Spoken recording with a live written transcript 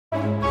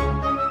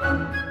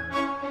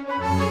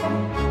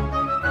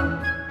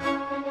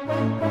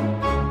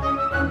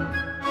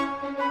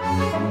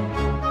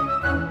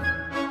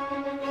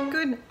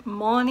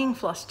morning,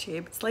 Floss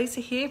Tube. It's Lisa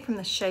here from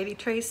the Shady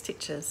Tree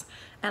Stitches,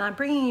 and I'm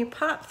bringing you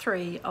part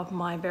 3 of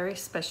my very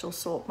special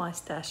Sort My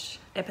Stash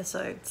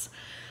episodes.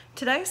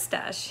 Today's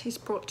stash is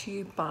brought to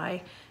you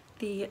by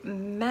the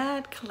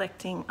mad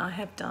collecting I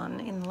have done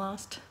in the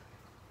last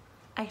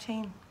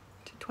 18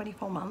 to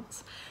 24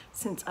 months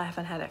since I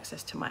haven't had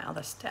access to my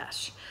other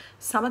stash.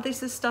 Some of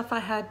this is stuff I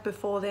had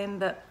before then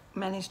that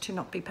managed to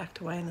not be packed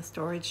away in the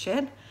storage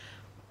shed,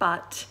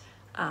 but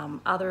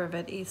other of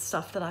it is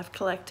stuff that I've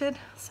collected.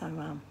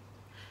 So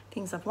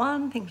things I've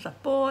won, things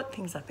I've bought,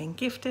 things I've been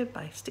gifted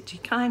by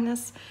Stitchy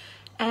Kindness,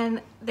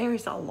 and there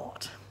is a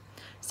lot.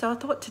 So I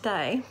thought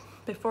today,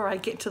 before I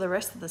get to the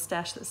rest of the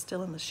stash that's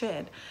still in the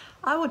shed,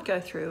 I would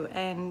go through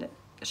and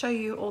show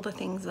you all the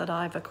things that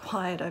I've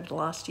acquired over the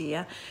last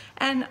year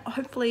and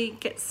hopefully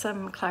get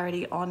some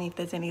clarity on if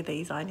there's any of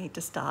these I need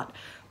to start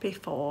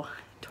before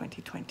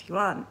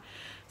 2021.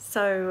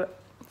 So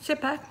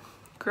sit back,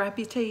 grab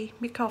your tea,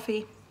 your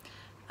coffee,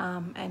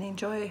 and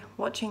enjoy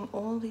watching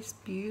all this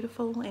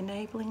beautiful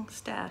enabling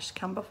stash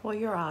come before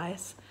your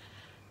eyes.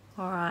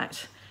 All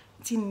right,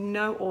 it's in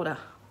no order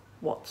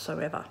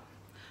whatsoever.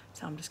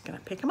 So I'm just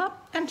gonna pick them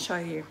up and show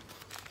you.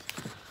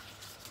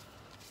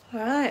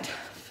 All right,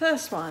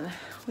 first one,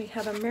 we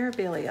have a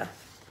Mirabilia,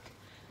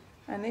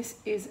 and this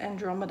is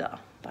Andromeda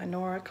by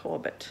Nora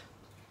Corbett.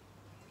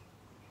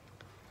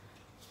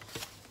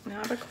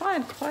 Now I've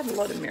acquired quite a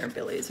lot of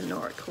Mirabilias and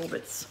Nora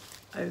Corbett's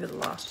over the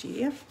last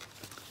year,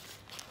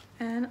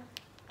 and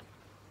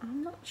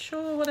I'm not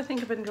sure what I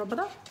think of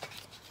Andromeda,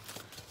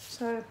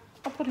 so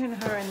I'll put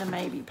her in the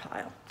maybe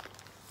pile.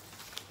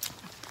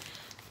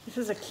 This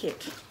is a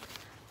kit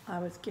I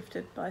was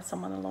gifted by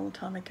someone a long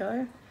time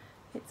ago.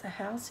 It's a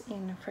house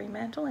in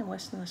Fremantle in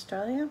Western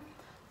Australia.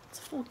 It's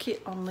a full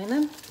kit on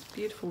linen.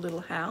 Beautiful little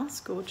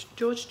house,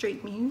 George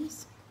Street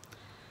Mews.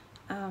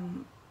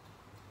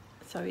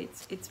 So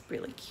it's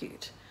really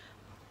cute.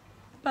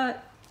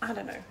 But I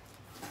don't know,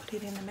 put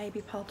it in the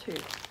maybe pile too.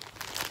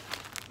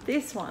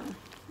 This one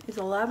is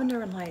a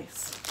Lavender and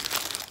Lace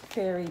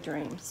Fairy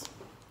Dreams,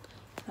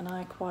 and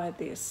I acquired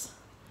this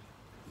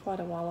quite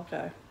a while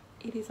ago.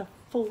 It is a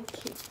full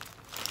kit,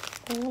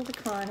 all the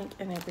Kreinik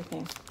and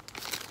everything.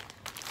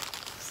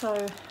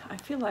 So I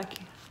feel like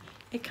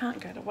it can't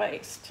go to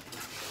waste.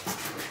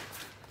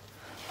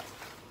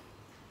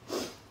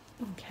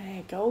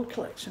 Okay, gold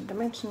collection,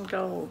 Dimension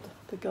Gold,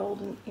 the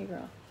golden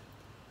era.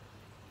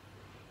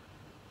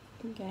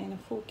 Again,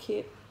 a full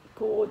kit,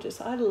 gorgeous.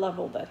 I love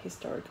all that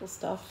historical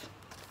stuff.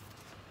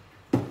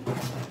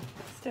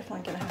 It's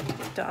definitely gonna have to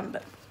get done,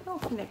 but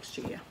not for next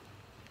year.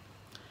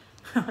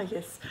 Oh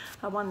yes,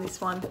 I won this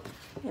one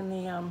in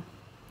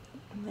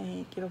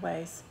the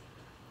giveaways.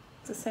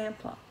 It's a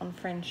sampler on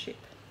Friendship.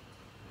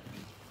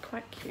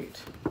 Quite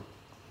cute.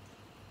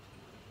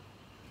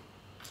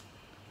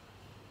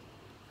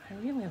 I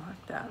really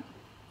like that.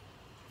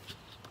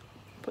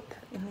 Put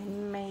that in the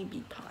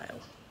maybe pile.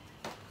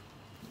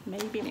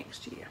 Maybe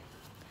next year.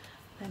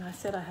 And I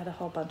said I had a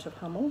whole bunch of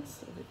Hummels,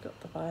 so we've got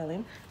the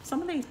violin.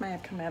 Some of these may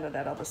have come out of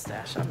that other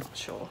stash, I'm not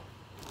sure.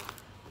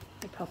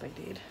 They probably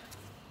did.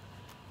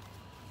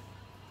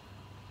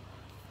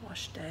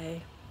 Wash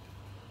Day.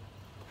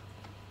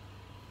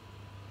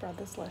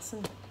 Brother's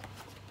Lesson.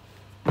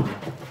 And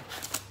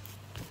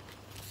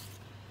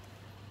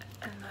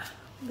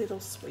the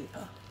Little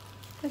Sweeper.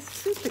 It's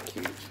super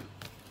cute.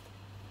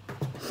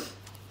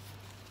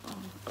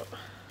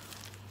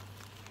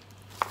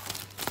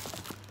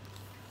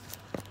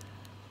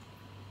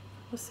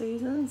 Four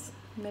Seasons,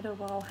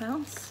 Meadowvale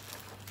House.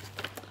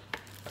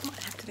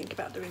 Might have to think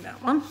about doing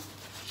that one.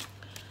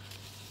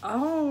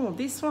 Oh,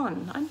 this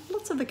one.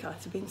 Lots of the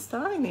guys have been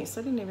starting this.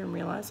 I didn't even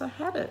realise I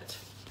had it.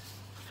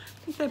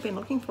 I think they've been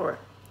looking for it.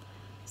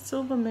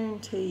 Silver Moon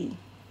Tea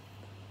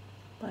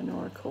by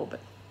Nora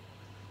Corbett.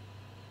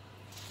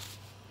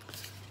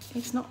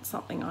 It's not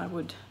something I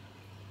would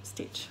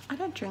stitch. I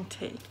don't drink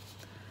tea.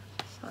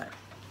 So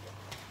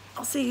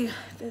I'll see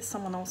if there's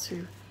someone else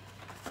who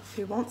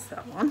wants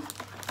that one.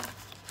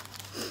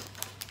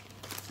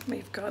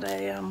 We've got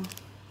a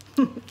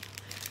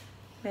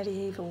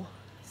medieval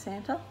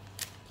Santa.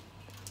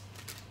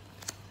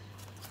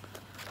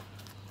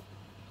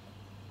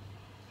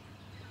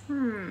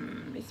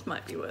 This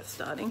might be worth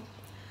starting.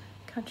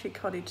 Country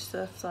Cottage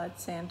Surfside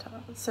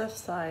Santa,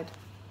 Surfside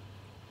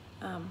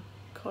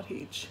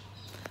Cottage.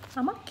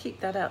 I might keep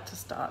that out to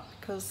start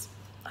because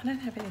I don't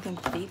have anything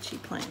beachy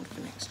planned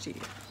for next year.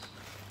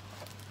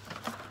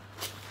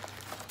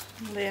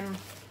 And then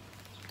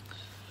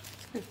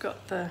we've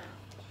got the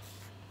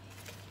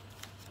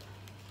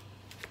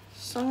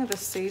Song of the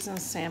Season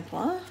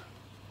sampler.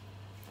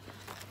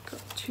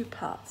 Got 2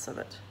 parts of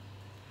it,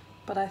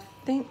 but I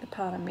think the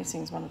part I'm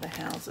missing is one of the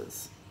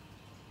houses.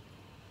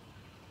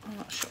 I'm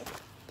not sure.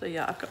 So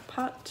yeah, I've got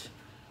part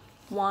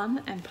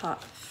 1 and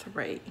part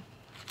 3.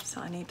 So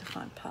I need to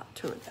find part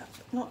 2 of that,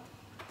 but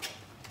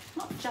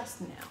not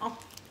just now.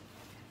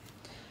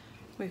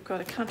 We've got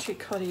a Country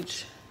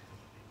Cottage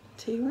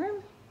tea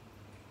room.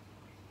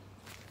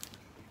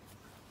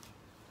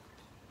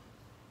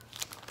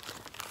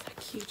 So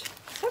cute.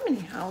 So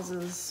many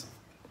houses.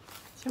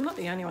 So I'm not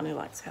the only one who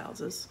likes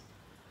houses.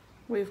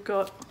 We've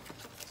got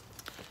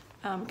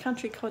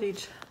Country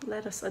Cottage,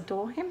 Let Us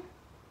Adore Him.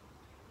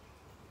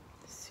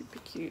 Super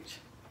cute.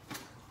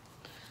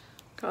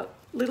 Got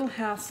Little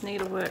House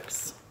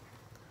Needleworks,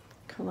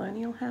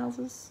 Colonial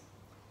Houses.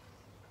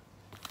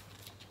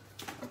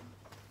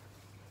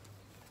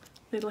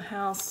 Little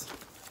House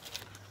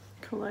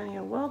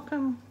Colonial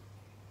Welcome.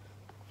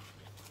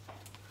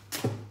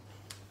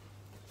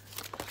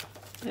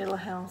 Little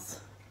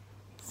House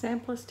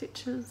Sampler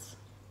Stitches.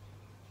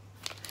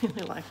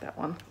 Really like that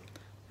one.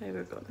 Maybe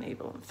we've got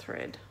needle and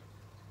thread.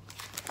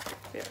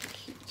 Very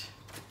cute.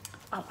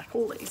 I like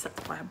all these,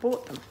 that's why I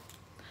bought them.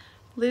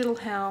 Little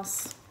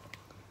House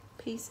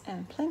Peace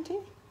and Plenty.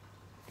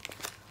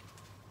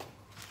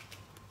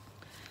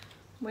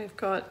 We've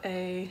got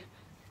a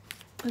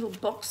little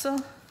boxer,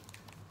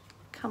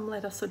 Come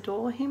Let Us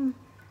Adore Him.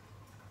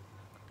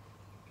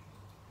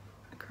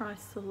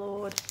 Christ the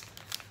Lord.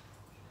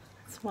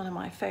 It's one of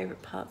my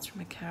favourite parts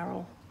from a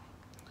carol.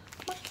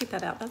 I might keep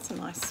that out, that's a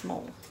nice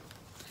small.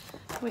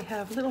 We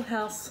have Little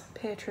House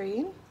Pear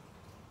Tree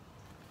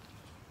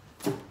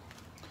Inn.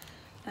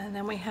 And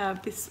then we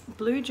have this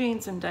Blue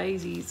Jeans and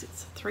Daisies.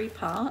 It's 3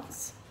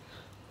 parts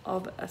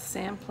of a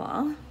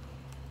sampler.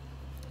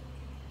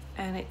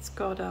 And it's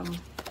got,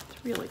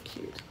 it's really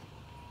cute.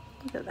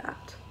 Look at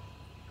that.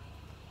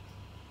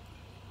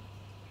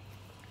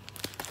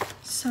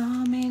 So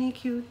many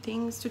cute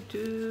things to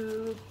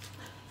do.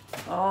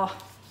 Oh,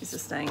 this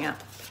is staying out.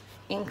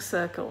 Ink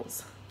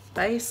circles,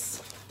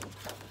 bass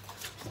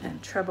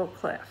and treble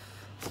clef.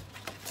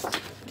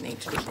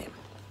 Need to do them.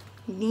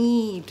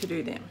 Need to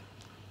do them.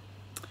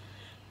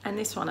 And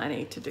this one I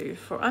need to do.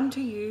 For unto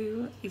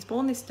you is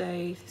born this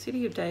day,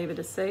 city of David,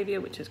 a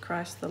Saviour, which is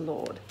Christ the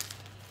Lord.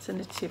 It's a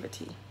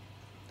nativity.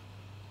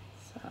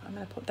 So I'm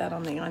going to put that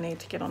on the I need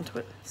to get onto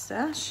it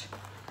stash.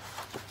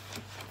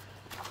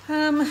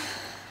 Then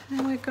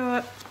we've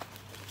got,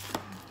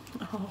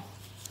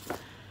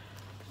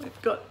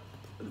 we've got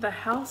The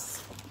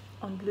House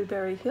on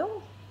Blueberry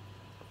Hill,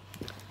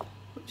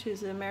 which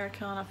is the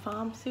Americana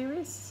Farm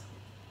series.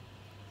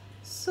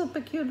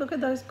 Super cute. Look at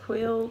those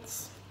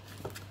quilts.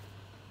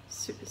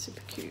 Super,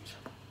 super cute.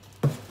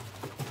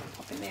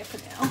 Pop in there for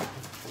now.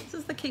 This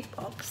is the keep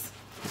box.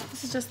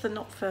 This is just the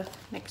not for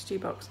next year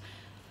box.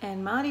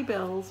 And Marty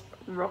Bell's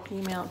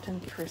Rocky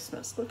Mountain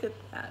Christmas. Look at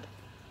that.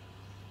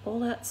 All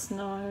that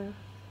snow.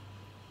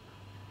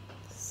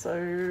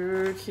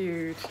 So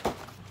cute.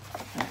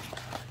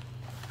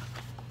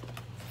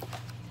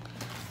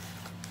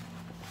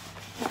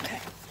 Okay.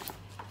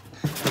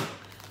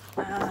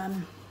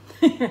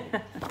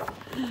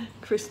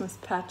 Christmas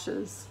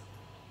patches.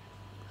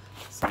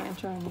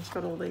 Santa, and he's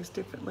got all these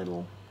different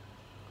little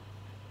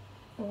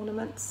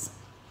ornaments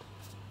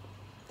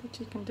that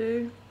you can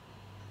do.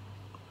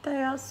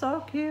 They are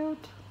so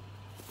cute.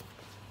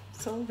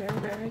 So very,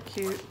 very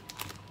cute.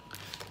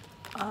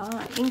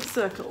 Ink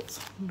circles,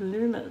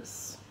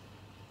 bloomers.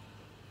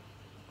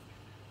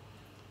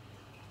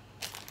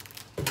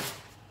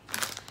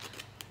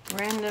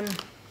 Random, I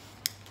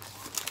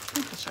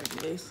think I'll show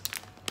you these.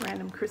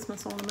 Random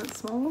Christmas ornament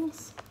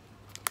smalls.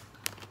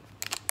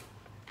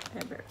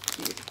 They're very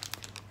cute.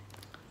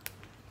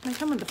 They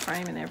come with the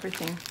frame and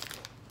everything.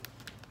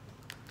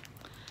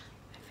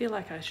 I feel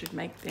like I should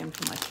make them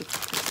for my kids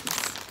for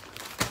Christmas.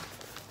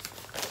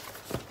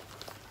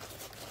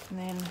 And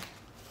then,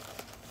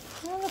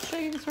 well, I'll show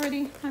you this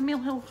already, my Mill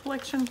Hill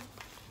collection.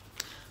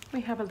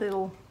 We have a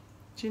little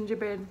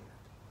gingerbread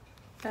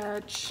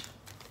badge,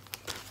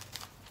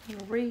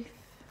 little wreath,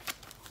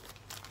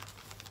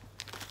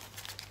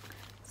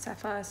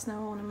 sapphire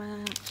snow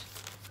ornament,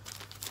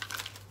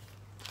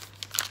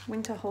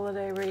 winter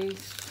holiday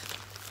wreath,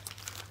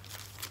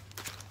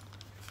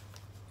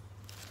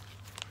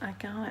 a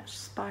garnet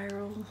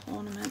spiral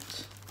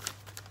ornament,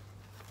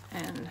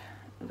 and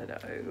a little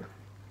O.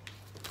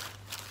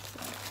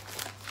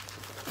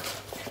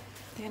 So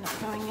they're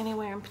not going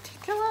anywhere in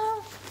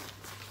particular.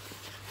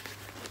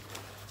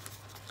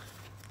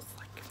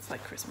 It's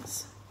like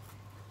Christmas.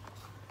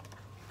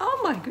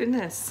 Oh my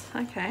goodness,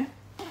 okay.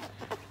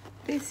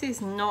 This is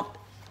not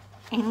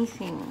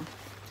anything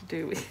to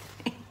do with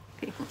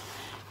anything.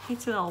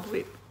 It's an old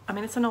whip. I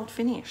mean, it's an old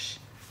finish.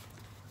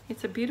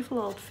 It's a beautiful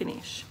old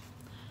finish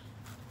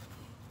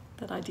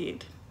that I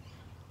did.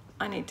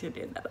 I need to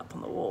get that up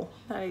on the wall.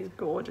 That is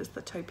gorgeous,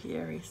 the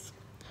topiaries.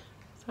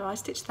 So I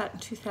stitched that in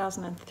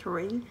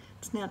 2003.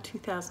 It's now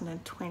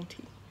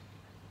 2020.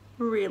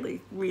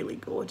 Really, really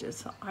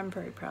gorgeous. I'm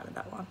very proud of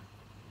that one.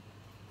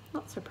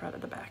 Not so proud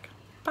of the back,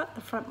 but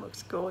the front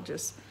looks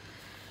gorgeous.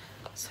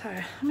 So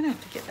I'm gonna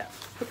have to get that,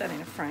 put that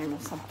in a frame or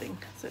something,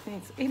 because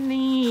it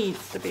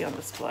needs to be on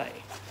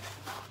display.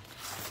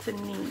 It's a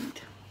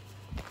need.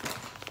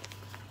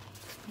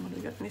 What do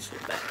we got in this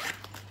little bag?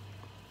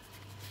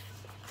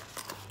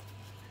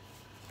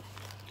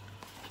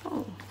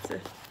 Oh,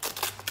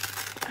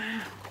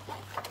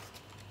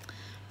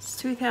 it's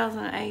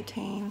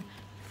 2018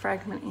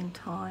 Fragment in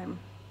Time.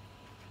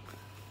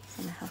 I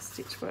don't know how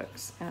Stitch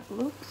works, and it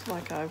looks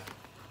like I've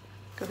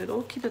got it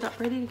all kitted up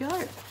ready to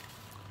go.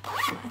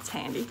 That's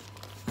handy.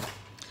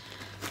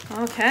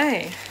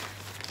 Okay,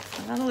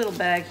 another little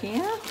bag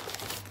here.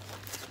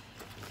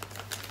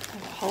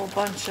 A whole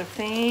bunch of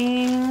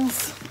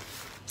things.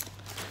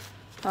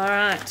 All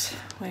right,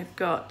 we've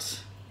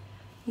got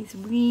these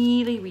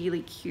really,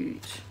 really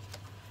cute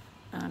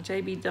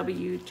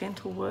JBW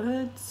Gentle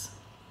Words.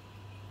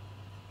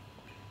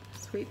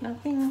 Sweet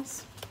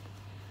Nothings.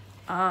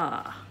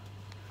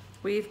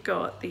 We've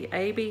got the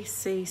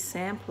ABC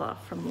sampler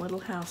from Little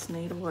House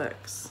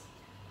Needleworks.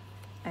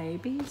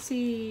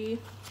 ABC,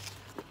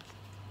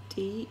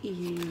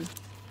 DE,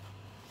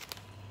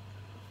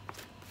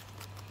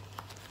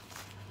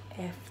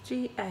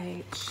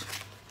 FGH,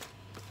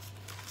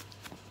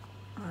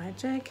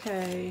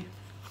 IJK,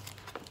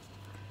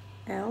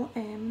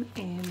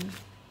 LMN,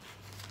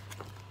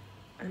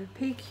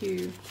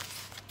 OPQ,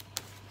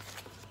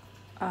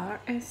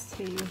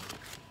 RST,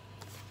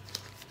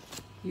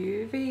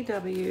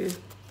 UVW,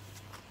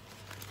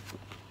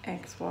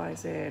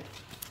 XYZ.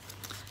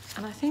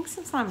 And I think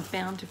since I'm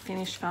bound to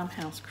finish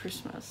Farmhouse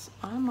Christmas,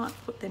 I might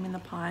put them in the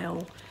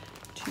pile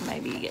to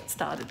maybe get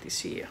started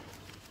this year.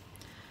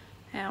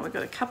 Now we've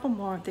got a couple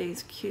more of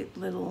these cute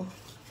little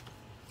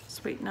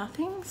Sweet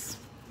Nothings.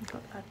 We've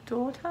got a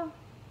daughter.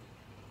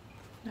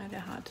 No, they're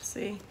hard to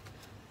see.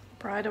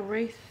 Bridal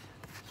wreath.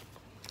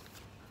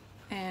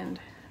 And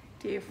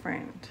dear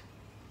friend.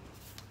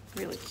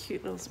 Really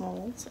cute little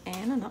smalls.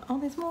 And another, oh,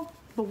 there's more.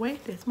 But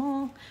wait, there's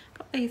more.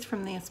 Got these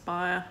from the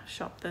Aspire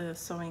shop, the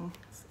sewing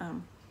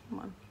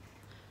one.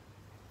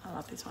 I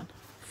love this one.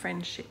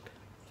 Friendship.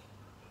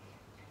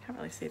 Can't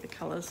really see the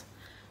colours.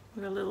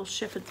 We've got a little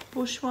Shepherd's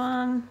Bush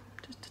one,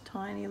 just a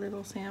tiny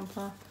little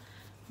sampler.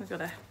 We've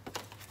got a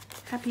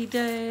Happy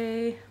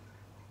Day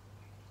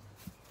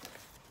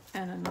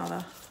and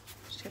another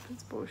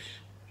Shepherd's Bush,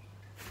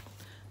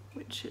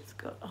 which has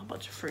got a whole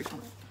bunch of fruit on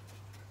it.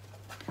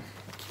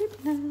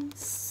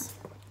 Cuteness.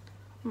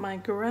 My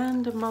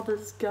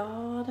grandmother's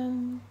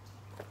garden.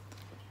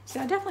 See,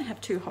 I definitely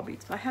have two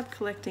hobbies. I have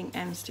collecting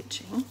and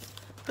stitching,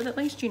 but at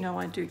least you know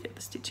I do get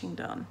the stitching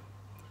done.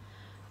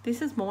 This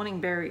is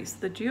Morning Berries.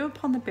 The dew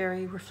upon the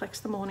berry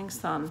reflects the morning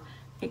sun.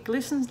 It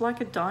glistens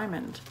like a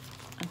diamond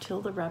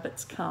until the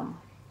rabbits come.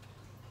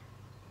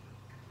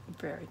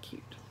 Very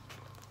cute.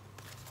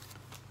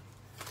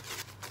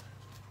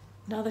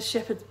 Another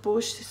Shepherd's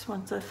Bush. This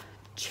one's a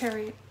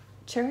cherry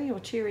or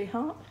cherry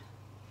heart?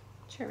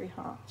 Cherry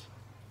heart.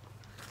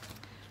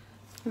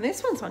 And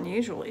this one's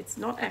unusual. It's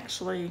not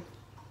actually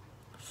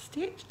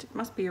stitched. It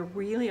must be a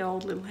really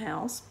old little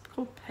house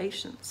called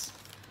Patience.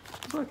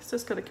 Look, it's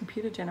just got a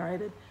computer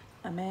generated.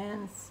 A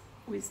man's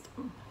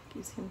wisdom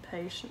gives him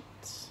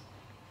patience.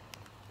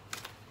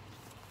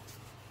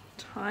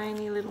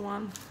 Tiny little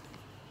one.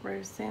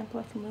 Rose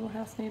sampler from Little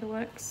House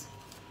Needleworks.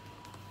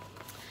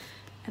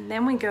 And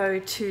then we go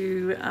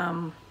to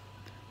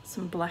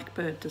some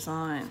Blackbird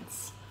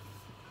designs.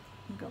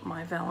 We've got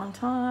My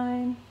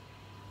Valentine.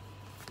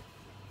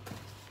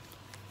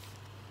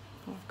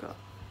 We've got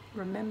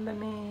Remember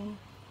Me.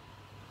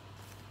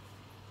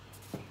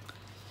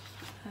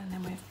 And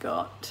then we've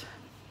got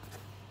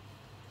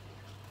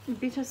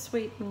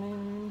Bittersweet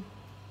Moon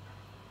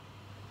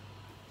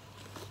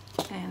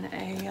and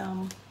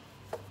a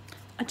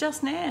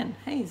Just Nan.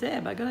 Hey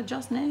Zeb, I got a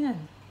Just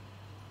Nan.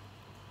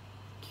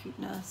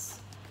 Cuteness.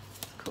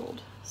 It's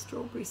called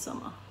Strawberry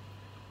Summer.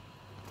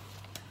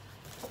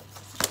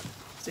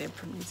 Zeb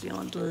from New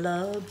Zealand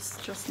loves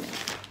Just Nan.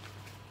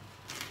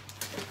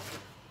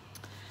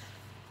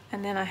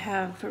 And then I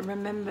have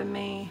Remember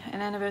Me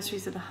and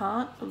Anniversaries of the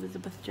Heart,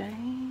 Elizabeth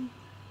Jane.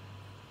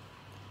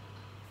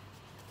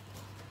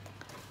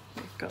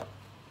 We've got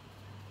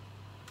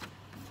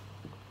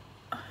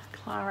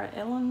Clara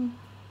Ellen.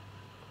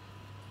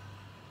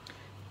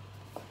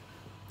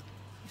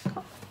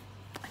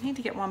 I need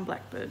to get one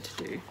Blackbird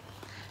to do.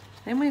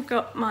 Then we've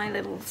got my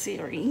little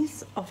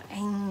series of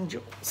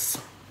angels.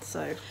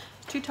 So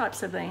two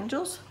types of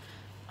angels.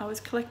 I was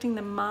collecting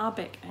the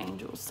Marbeck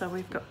angels. So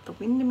we've got the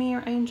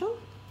Windermere angel.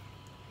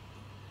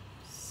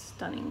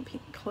 Stunning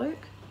pink cloak.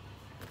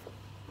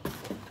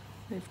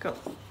 We've got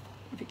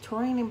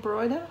Victorian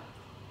embroider.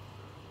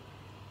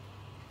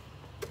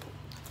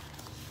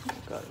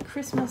 We've got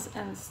Christmas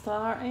and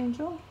Star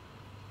angel.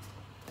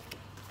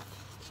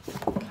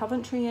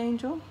 Coventry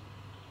angel.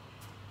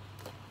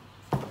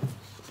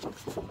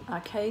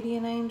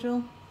 Arcadian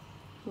angel.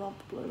 Love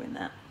the blue in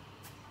that.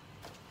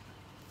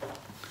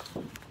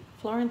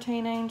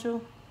 Florentine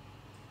angel.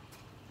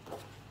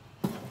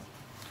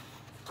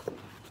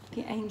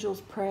 The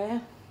Angel's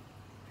Prayer.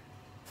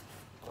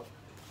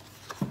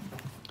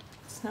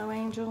 Snow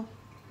angel.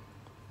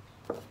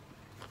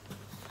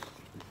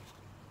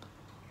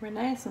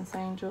 Renaissance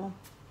angel.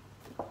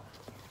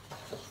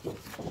 The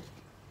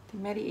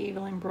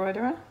medieval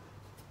embroiderer.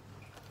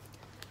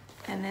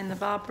 And then the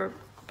Barbara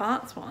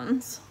Bart's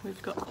ones,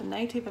 we've got the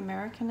Native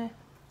American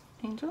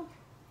angel.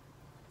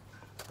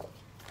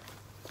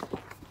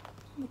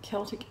 The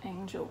Celtic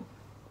angel.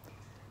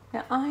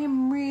 Now I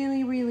am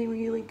really, really,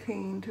 really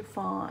keen to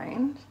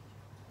find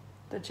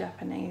the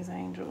Japanese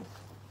angel.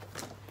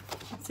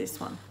 What's this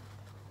one?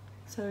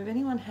 So if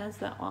anyone has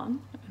that one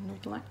and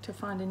would like to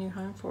find a new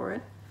home for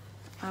it,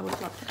 I would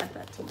love to add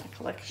that to my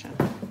collection.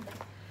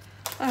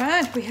 All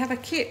right, we have a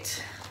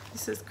kit.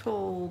 This is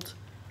called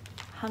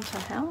Hunter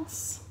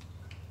House.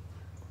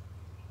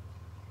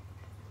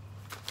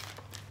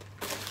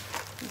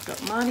 We've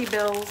got Marty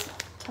Bell's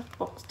Tuck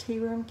Box Tea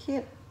Room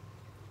Kit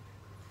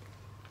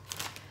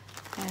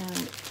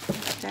and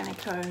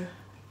Danico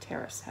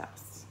Terrace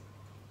House.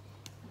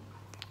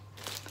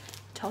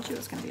 I told you it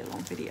was going to be a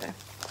long video.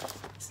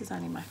 This is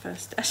only my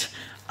first stash.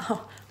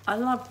 Oh, I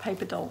loved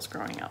paper dolls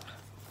growing up.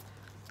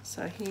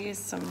 So here's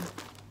some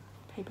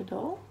paper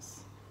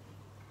dolls.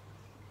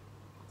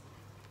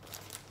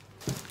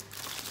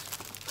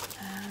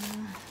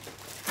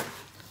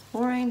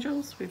 More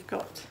angels. We've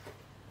got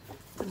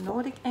the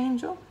Nordic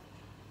Angel.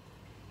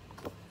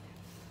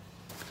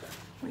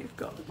 We've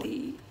got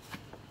the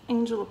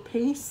Angel of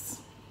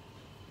Peace.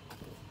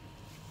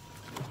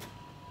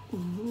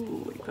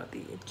 Ooh, we've got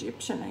the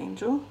Egyptian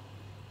Angel.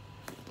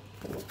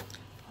 I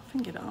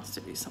often get asked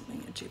to do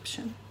something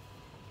Egyptian.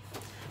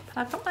 But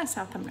I've got my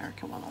South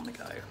American one on the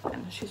go,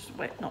 and she's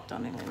not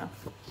done it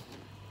enough.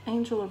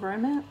 Angel of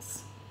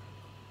Romance.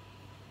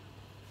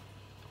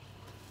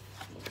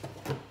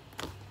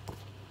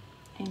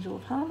 Angel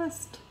of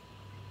Harvest.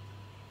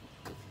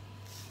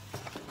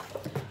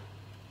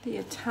 The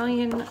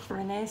Italian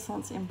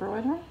Renaissance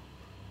Embroiderer.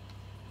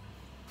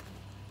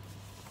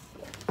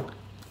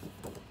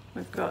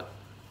 We've got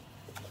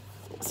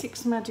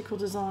 6 magical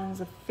designs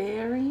of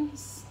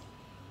fairies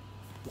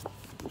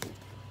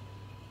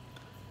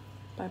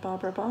by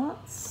Barbara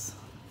Bartz.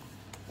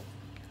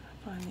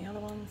 Find the other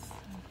ones.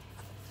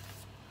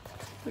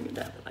 Look at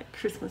that, like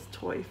Christmas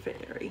toy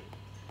fairy.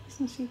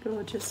 Isn't she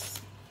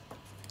gorgeous?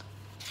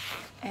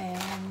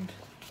 And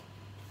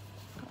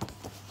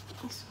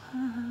this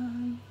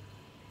one,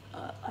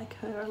 I like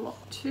her a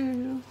lot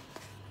too.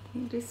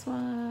 And this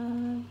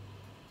one,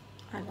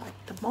 I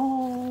like them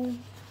all.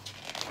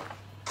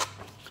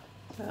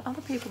 So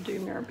other people do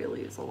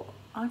Mirabilias a lot.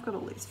 I've got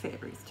all these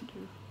fairies to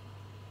do.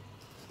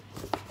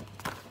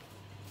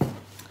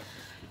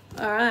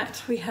 All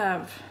right, we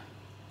have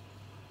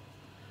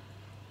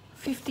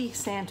 50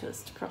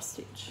 Santas to cross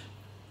stitch.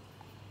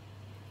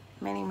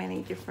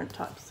 Many different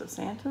types of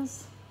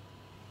Santas.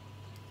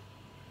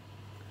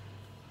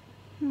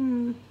 I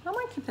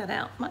might keep that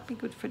out. Might be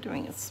good for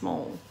doing it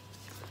small.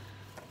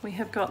 We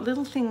have got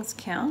Little Things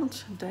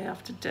Count, Day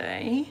After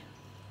Day.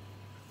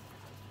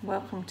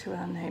 Welcome to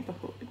Our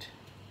Neighborhood.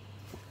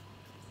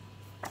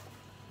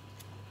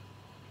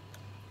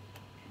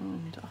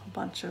 And a whole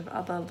bunch of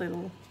other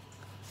little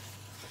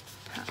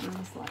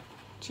patterns like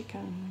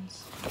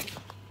chickens,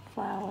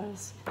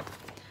 flowers.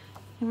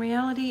 In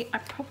reality, I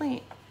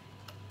probably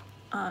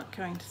aren't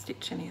going to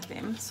stitch any of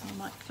them, so I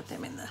might put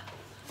them in the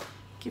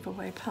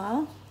giveaway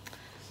pile.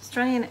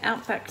 Australian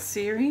Outback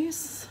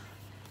Series,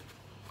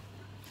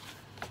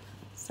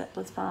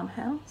 Settlers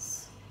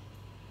Farmhouse,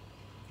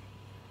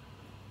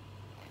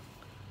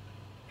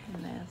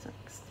 and there's an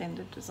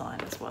extended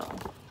design as well.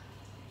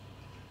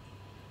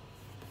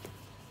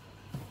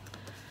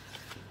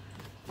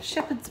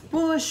 Shepherd's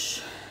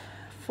Bush,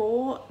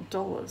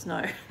 $4,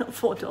 no, not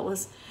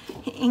 $4,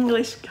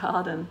 English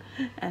Garden,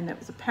 and it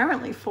was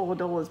apparently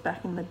 $4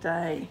 back in the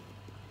day.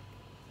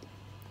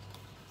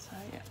 So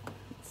yeah,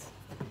 it's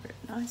very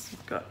nice.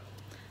 We've got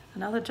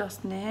another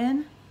Just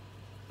Nan.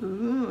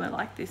 Ooh, I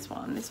like this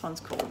one. This one's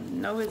called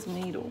Noah's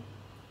Needle.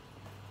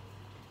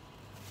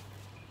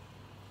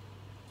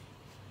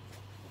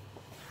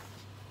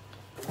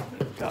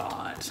 We've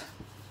got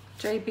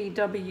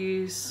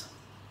JBW's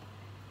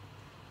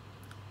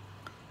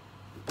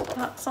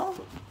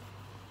Partsol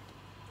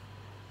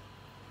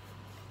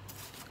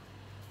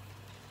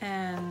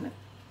and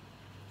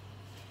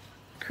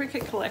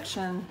Cricket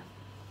Collection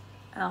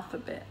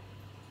Alphabet.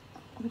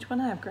 Which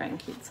when I have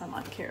grandkids I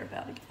might care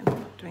about again. I'm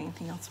not doing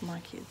anything else for my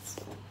kids.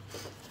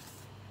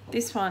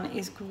 This one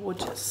is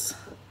gorgeous.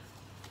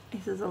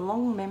 This is a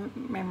long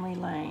memory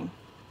lane.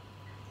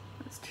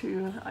 It's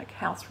 2 like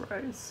house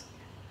rows.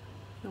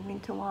 The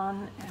winter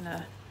one and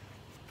a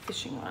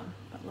fishing one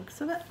by the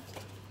looks of it.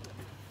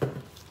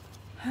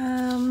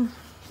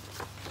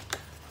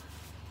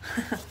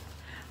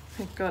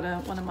 We've got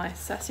one of my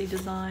sassy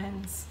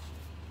designs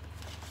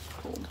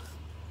called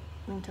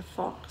Winter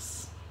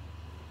Fox.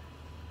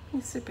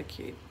 He's super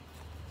cute.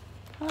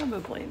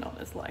 Probably not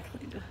as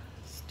likely to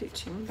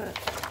stitch him, but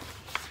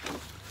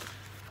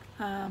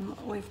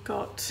we've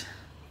got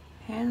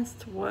Hands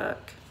to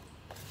Work,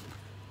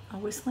 A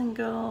Whistling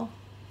Girl.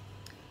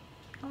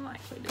 Not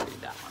likely to do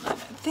that one, I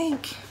don't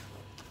think.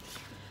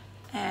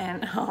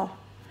 And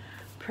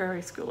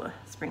Prairie Schooler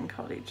Spring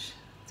Cottage.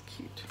 It's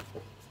cute.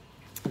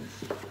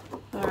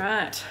 All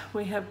right,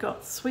 we have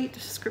got Sweet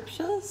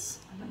Scriptures.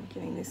 I'm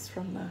getting this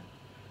from the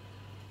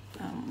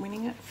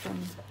winning it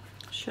from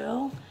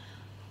Shirl.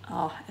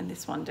 Oh, and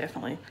this one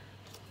definitely.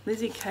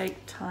 Lizzie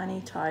Kate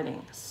Tiny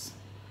Tidings.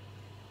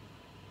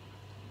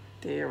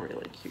 They're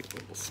really cute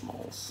little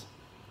smalls.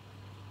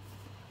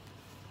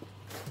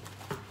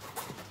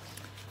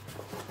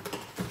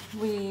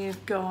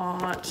 We've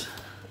got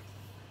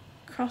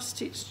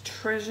cross-stitch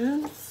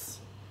treasures.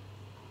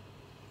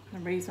 The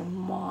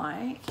reason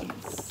why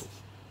is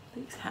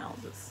these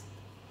houses.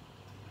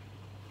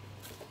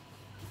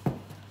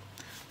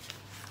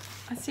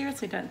 I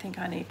seriously don't think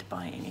I need to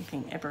buy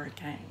anything ever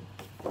again.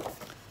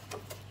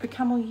 O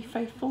Come All Ye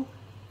Faithful,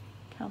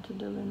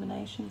 Counted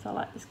Illuminations. I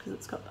like this because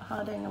it's got the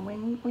Hardanger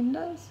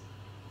windows.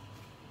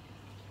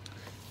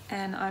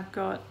 And I've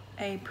got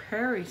a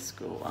Prairie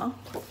Schooler,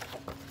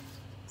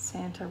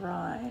 Santa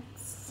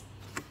Rides.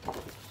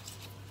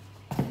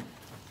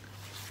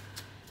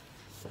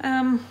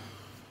 You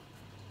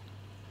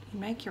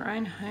Make Your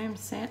Own Home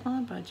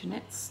Santa by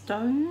Jeanette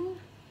Stone.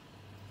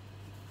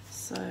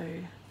 So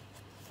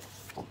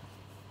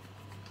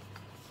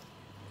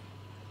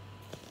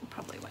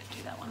probably won't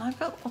do that one. I've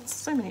got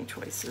so many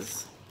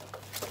choices.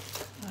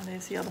 Oh,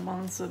 there's the other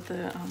ones of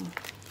the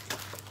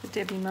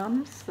Debbie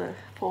Mums, the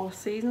Four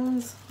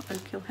Seasons,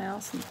 Oak Hill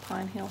House and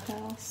Pine Hill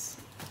House.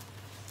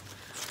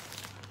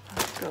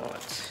 I've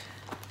got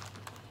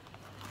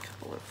a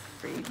couple of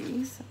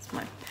freebies. That's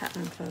my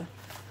pattern for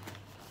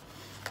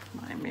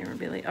my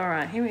Mirabilia. All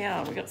right, here we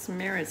are. We've got some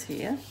mirrors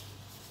here.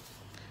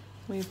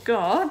 We've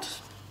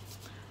got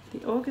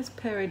the August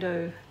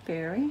Peridot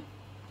Fairy.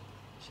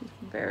 She's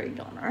very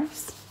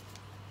glamorous.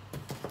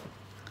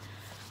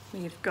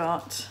 We've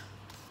got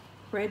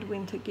Red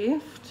Winter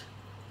Gift.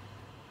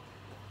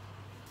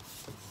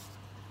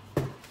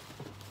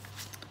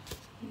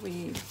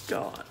 We've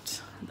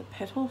got the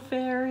Petal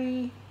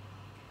Fairy.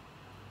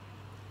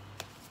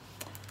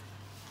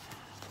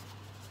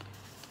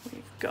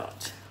 We've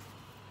got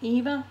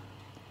Eva.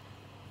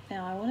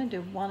 Now I want to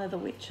do one of the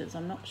witches.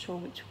 I'm not sure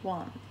which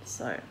one,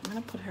 so I'm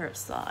going to put her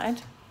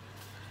aside.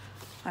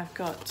 I've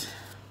got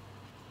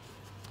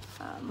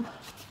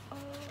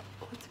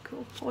what's it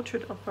called?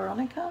 Portrait of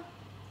Veronica.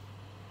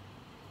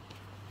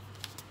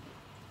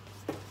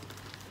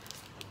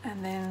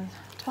 And then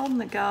Todd in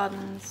the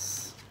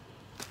Gardens,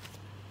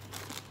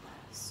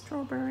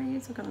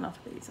 Strawberries. I've got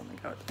enough of these on the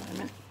go at the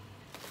moment.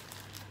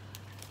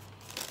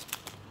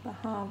 The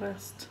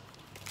Harvest,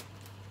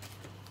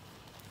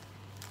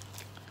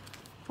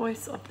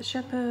 Voice of the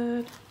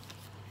Shepherd,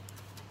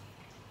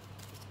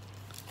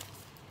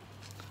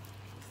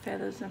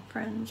 Feathers and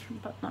Friends from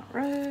Buttnut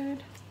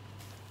Road.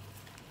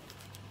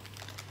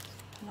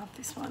 I love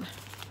this one.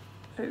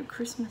 Oh,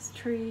 Christmas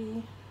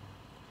Tree.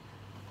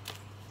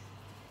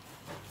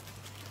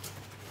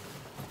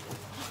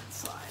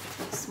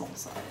 Small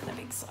side and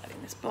the big side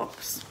in this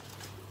box.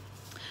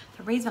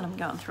 The reason I'm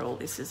going through all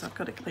this is I've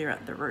got to clear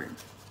out the room.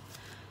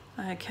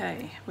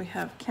 Okay, we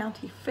have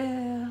County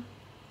Fair,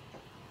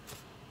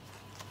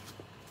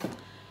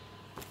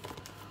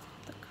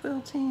 the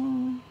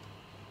quilting,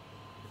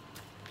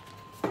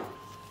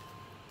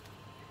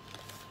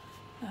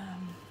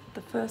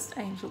 the First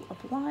Angel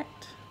of Light,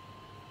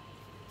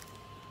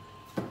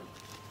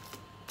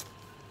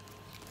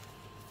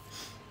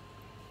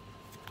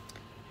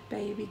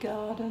 Baby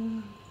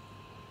Garden.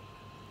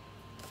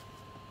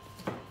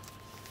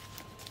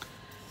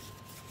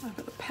 I've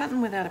got the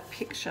pattern without a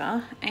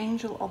picture,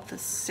 Angel of the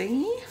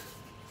Sea,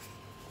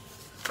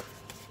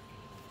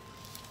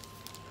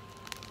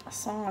 A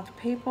Song of the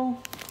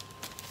People,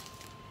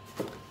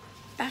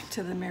 back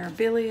to the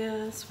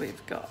Mirabilias.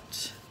 We've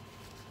got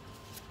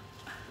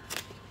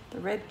the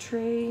Red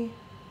Tree,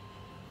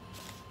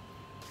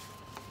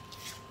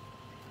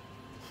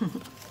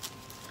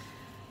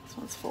 this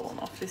one's fallen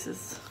off. This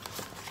is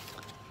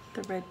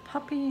the Red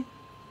Puppy.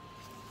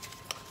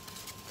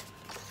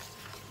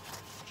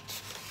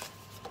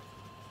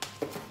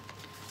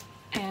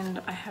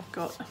 And I have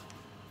got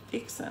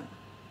Vixen.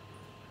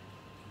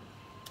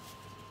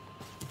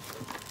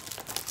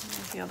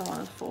 There's the other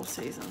one is Four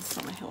Seasons,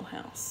 Summer Hill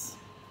House.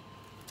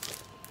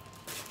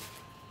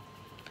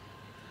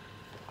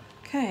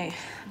 Okay,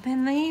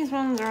 then these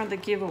ones are the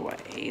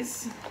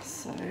giveaways,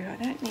 so I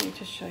don't need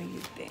to show you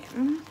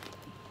them.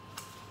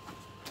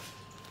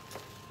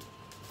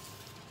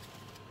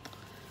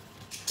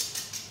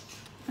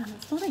 And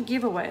it's not a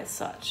giveaway as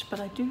such, but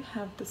I do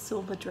have the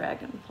Silver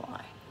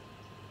Dragonfly,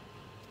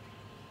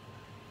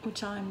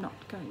 which I'm not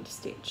going to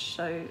stitch,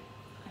 so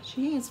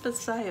she is for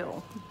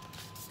sale.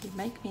 If you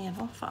make me an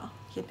offer,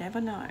 you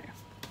never know.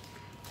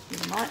 You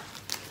might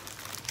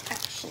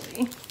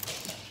actually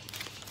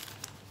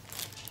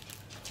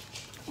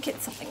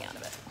get something out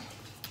of it.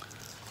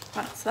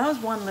 Right, so that was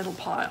one little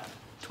pile,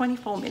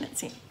 24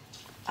 minutes in.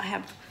 I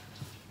have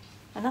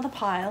another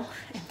pile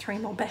and 3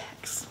 more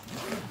bags.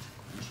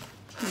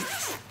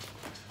 These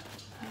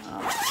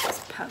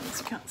patterns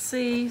you can't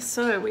see.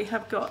 So we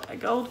have got a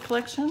gold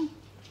collection,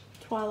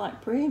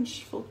 Twilight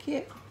Bridge, full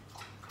kit.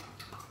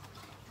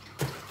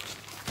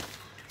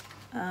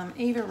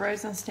 Eva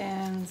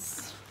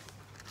Rosenstan's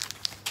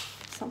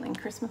Something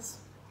Christmas.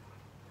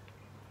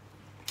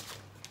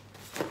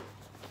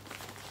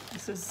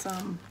 This is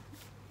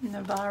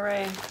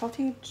Navarre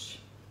Cottage.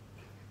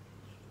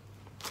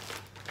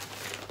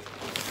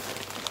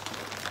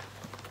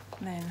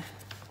 And then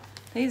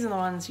these are the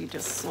ones you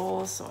just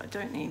saw, so I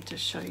don't need to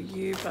show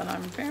you, but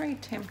I'm very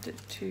tempted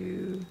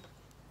to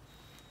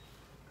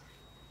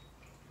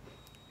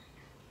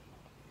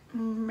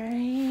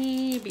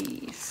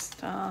maybe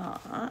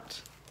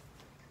start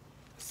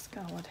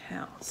Scarlet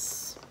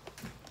House.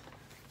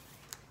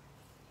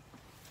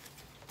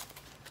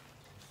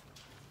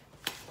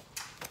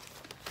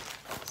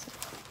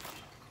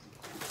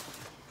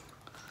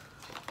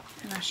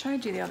 And I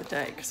showed you the other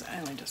day because I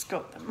only just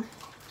got them.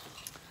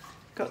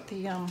 Got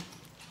the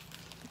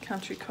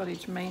Country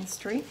Cottage Main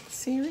Street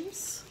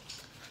series.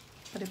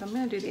 But if I'm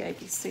going to do the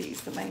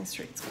ABCs, the Main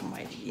Streets can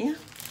wait a year.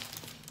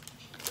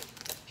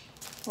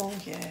 Oh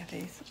yeah,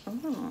 these.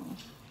 Oh.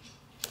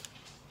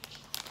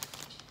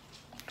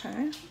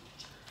 Okay.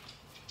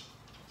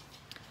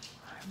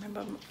 I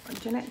remember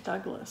Jeanette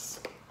Douglas,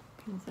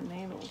 Pins and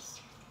Needles.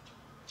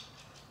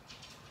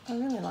 I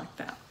really like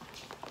that.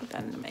 Put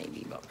that in the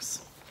maybe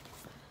box.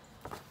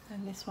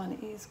 And this one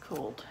is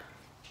called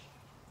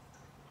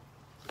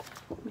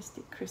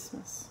Mystic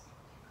Christmas.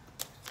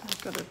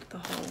 I've got the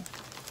whole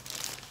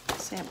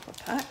sampler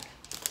pack.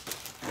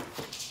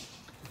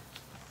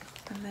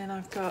 And then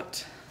I've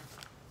got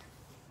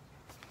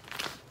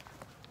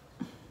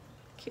a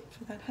kit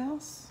for that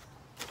house.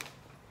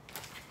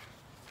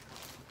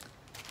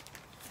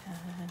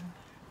 And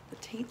the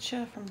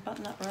teacher from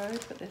Butternut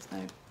Road, but there's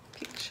no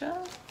picture.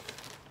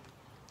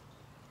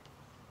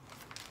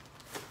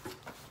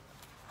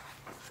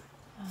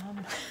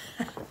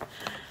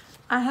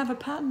 I have a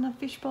partner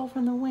fishbowl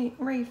from the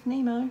Reef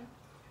Nemo.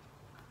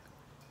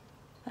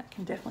 That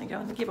can definitely go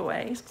in the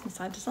giveaways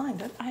since I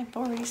designed it. I've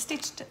already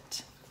stitched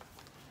it.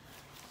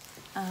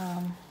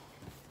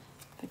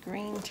 The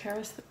green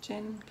terrace that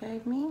Jen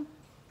gave me.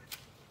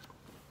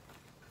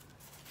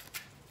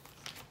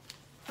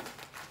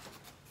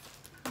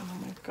 And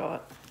then we've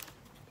got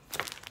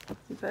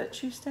the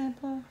Virtue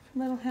Sampler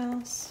from Little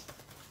House.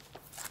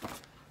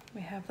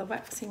 We have the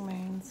Waxing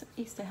Moons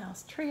Easter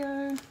House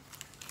Trio.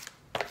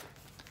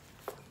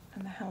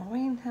 And the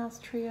Halloween House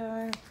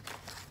Trio.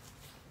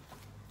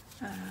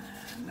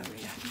 And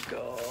we have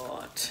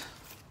got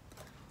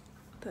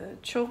the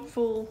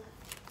Chalkful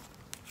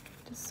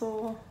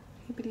Saw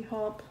Hippity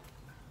Hop,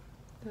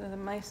 the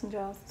Mason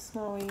Jars, the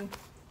Snowy,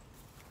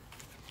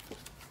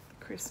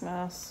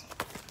 Christmas,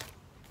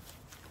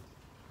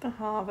 the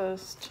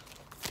Harvest,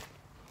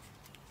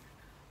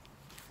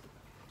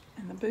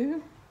 and the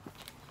Boo.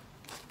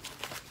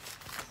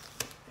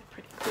 They're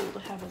pretty cool to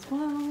have as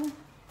well.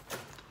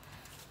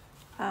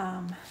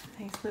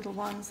 These little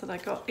ones that I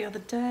got the other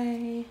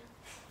day,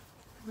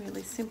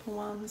 really simple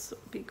ones that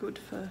would be good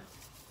for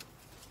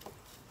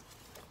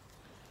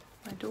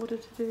my daughter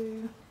to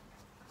do.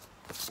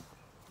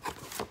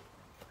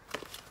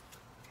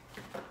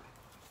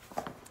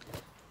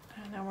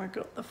 And now we've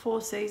got the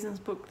Four Seasons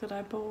book that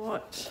I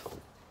bought.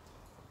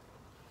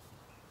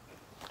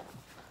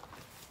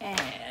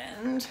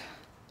 And,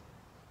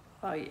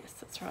 oh yes,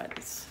 that's right,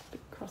 this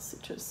big cross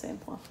stitches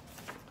sampler.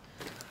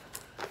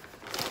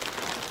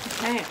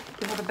 Okay,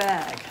 we have a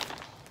bag.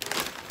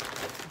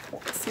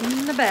 What's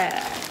in the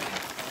bag?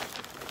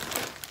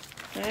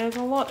 There's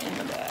a lot in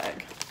the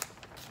bag.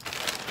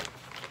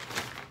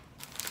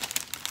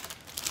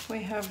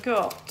 We have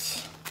got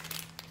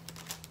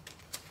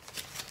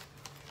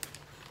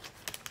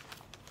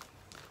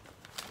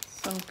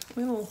some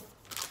little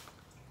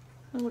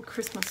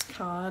Christmas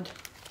card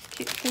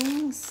kit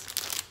things.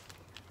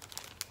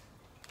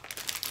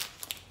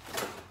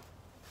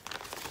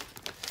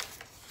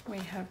 We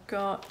have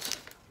got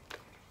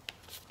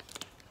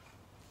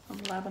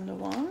a lavender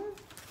one.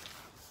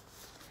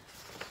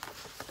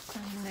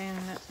 And then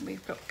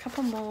we've got a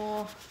couple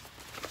more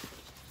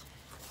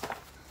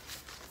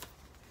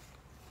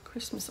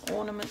Christmas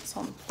ornaments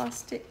on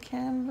plastic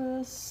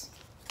canvas.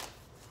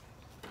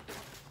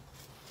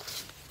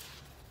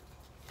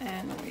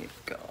 And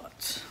we've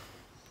got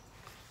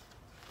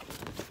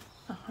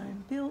a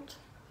home built.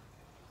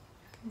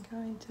 Can go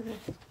into the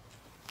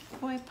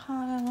giveaway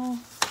pile.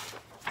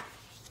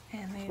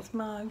 And there's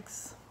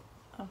mugs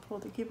for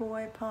the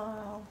giveaway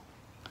pile.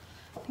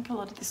 I think a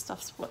lot of this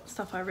stuff's what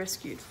stuff I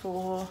rescued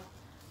for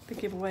the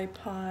giveaway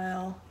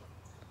pile.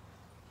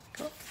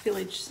 Got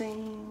village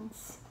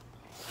scenes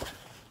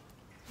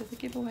for the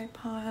giveaway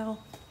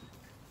pile.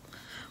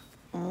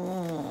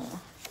 Oh,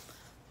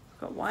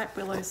 got White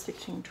Willow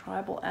stitching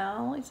Tribal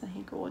Owl. Isn't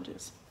he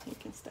gorgeous? He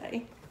can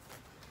stay.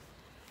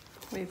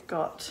 We've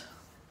got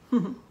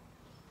cute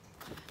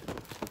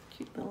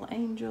little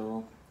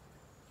angel.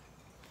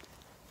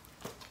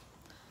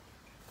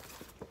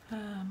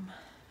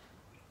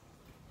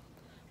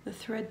 The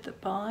Thread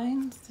That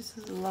Binds. This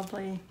is a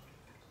lovely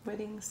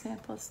wedding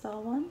sampler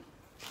style one.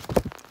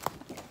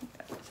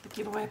 The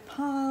giveaway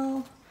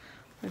pile.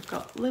 We've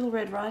got Little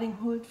Red Riding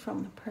Hood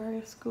from the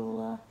Prairie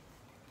Schooler.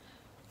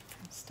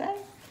 Stay.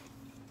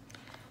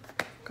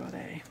 Got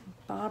a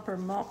Barbara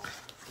Mock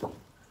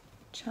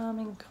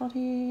Charming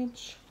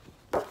Cottage.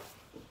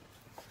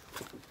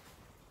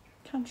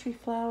 Country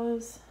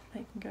Flowers.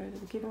 They can go to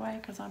the giveaway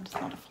because I'm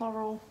just not a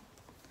floral.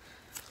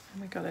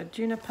 And we've got a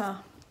Juniper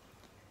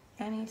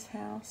Annie's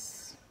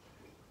House.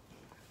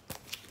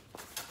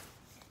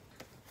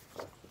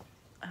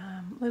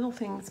 Little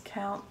Things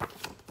Count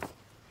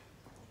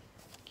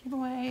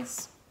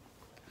giveaways.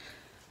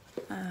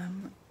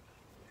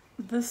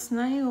 The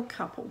Snail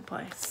Couple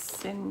by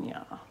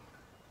Senya.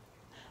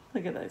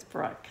 Look at those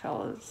bright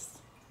colours.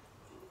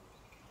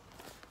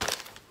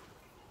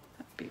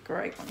 That'd be a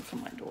great one for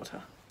my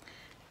daughter.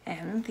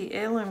 And the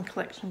Heirloom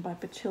Collection by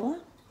Bachilla,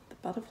 the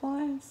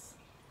butterflies.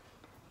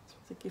 This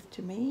was a gift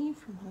to me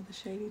from one of the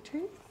Shady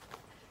Trees.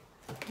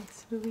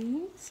 Thanks,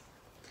 Louise.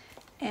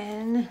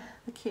 And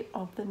the kit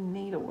of the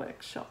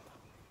Needlework Shop.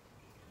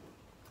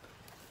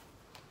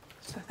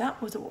 So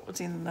that was what was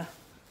in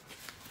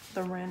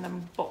the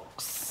random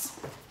box.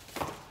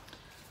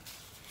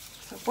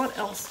 So what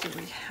else do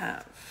we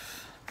have?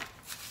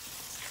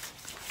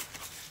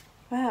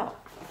 Well,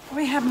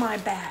 we have my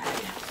bag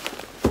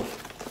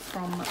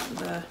from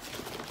the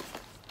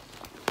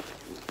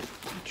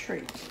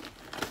retreat.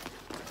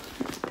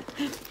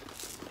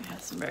 It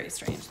has some very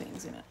strange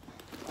things in it.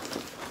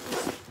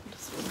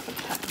 Just looking for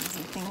patterns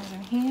and things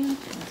in here.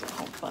 There's a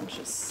whole bunch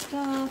of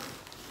stuff.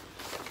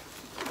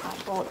 I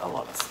bought a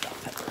lot of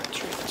stuff at the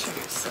retreat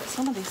too, so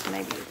some of this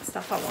may be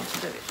stuff I want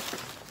to do.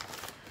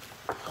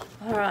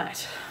 All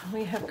right,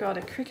 we have got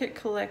a cricket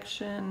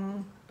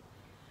collection.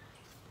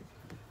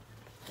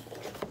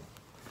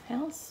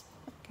 House,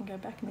 I can go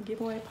back in the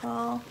giveaway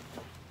pile.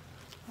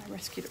 I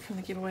rescued it from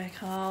the giveaway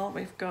pile.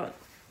 We've got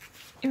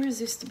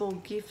Irresistible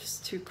Gifts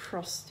to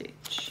Cross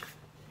Stitch.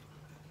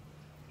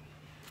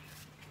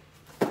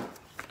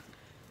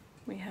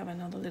 We have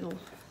another little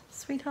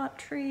sweetheart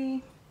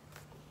tree.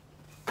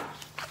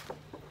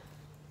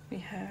 We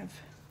have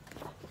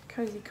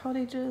Cozy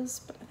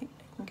Cottages, but I think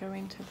they can go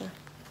into the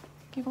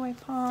giveaway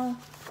pile.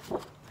 I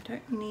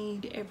don't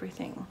need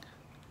everything.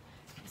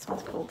 This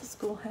one's called the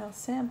Schoolhouse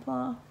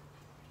Sampler.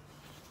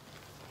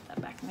 Put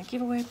that back in the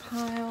giveaway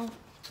pile.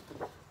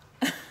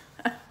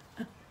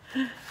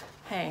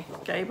 Hey,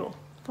 Gable,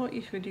 thought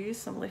you could use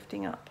some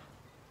lifting up.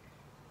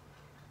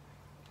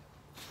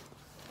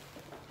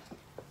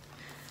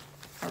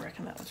 I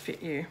reckon that would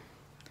fit you.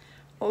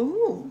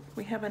 Oh,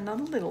 we have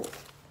another little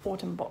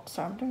autumn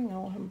boxer. I'm doing an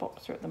autumn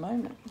boxer at the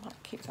moment. Might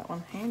keep that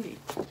one handy.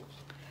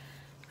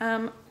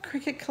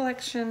 Cricket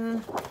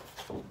collection,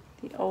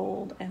 the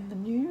old and the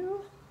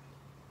new,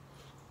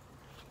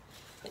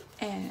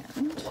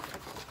 and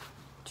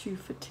 2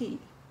 for tea.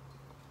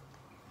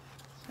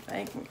 So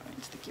they can go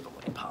into the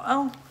giveaway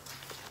pile.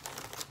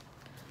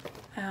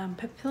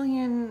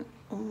 Papillion,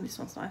 oh, this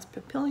one's nice.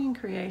 Papillion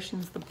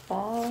Creations, the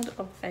Bard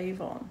of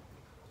Avon.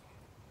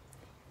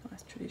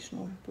 Nice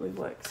traditional blue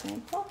work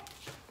sampler.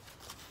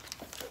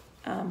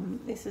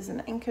 This is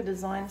an Anchor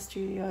Design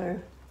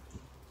Studio,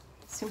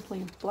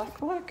 Simply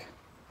Blackwork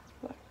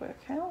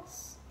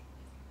house.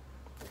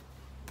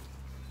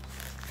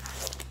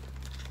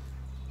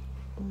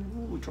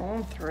 Ooh,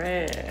 Drawn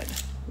Thread,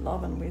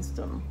 Love and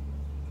Wisdom.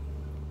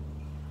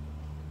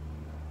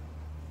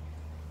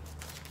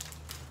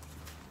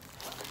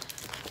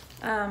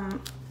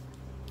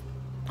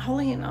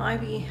 Holly and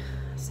Ivy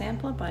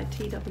sampler by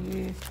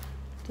TW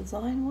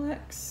Design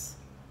Works.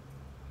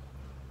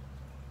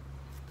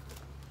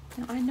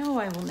 Now, I know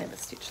I will never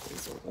stitch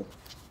these all.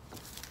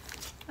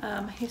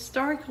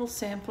 Historical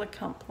Sampler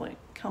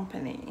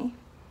Company.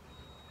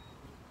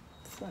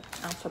 It's the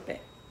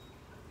alphabet.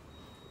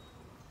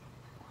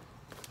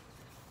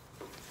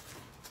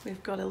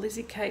 We've got a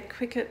Lizzie Kate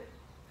Cricket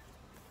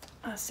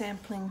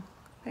sampling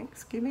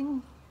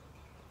Thanksgiving.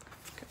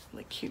 Got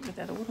really cute with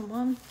that autumn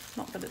one.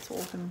 Not that it's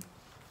autumn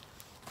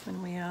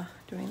when we are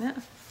doing that.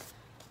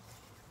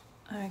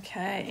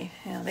 Okay,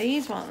 now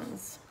these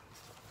ones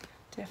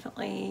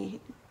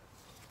definitely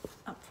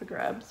up for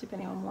grabs if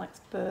anyone likes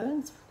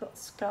birds. We've got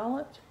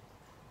Scarlet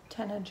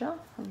Tanager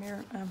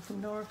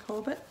from Nora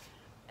Corbett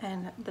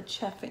and the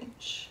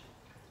Chaffinch.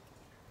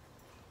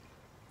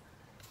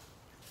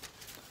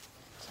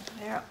 So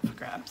they're up for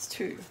grabs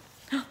too.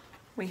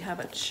 We have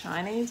a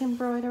Chinese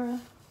embroiderer.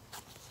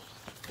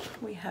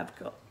 We have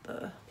got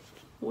the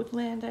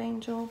Woodland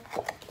Angel.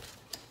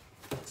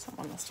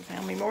 Someone must have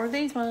found me more of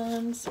these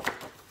ones.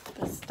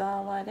 The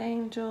Starlight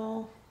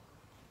Angel.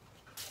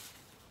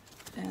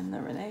 And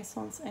the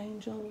Renaissance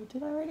Angel.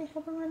 Did I already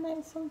have a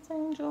Renaissance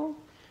Angel?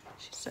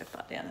 She's so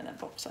far down in that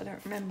box, I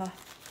don't remember.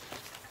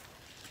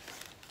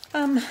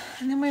 And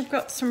then we've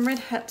got some Red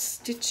Hat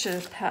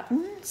Stitcher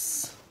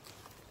patterns.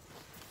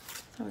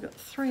 So we've got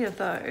 3 of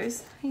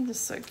those. These are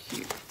so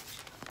cute.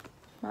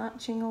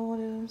 Marching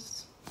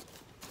Orders.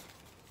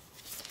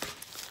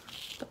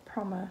 The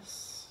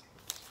Promise.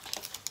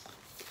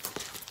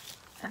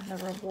 And the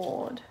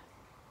Reward.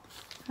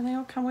 And they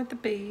all come with the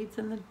beads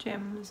and the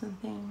gems and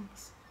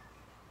things.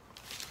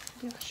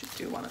 Maybe I should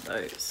do one of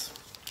those.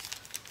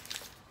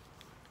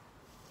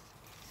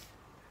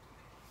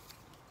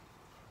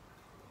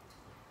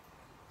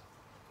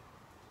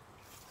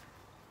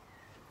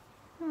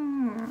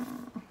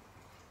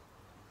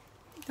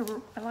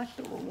 I like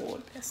the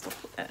Reward best. I'll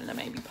put that in a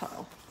maybe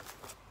pile.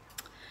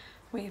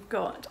 We've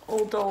got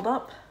All Dolled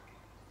Up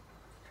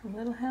from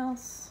Little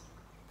House.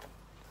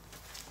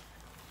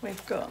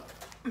 We've got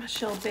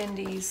Michelle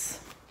Bendy's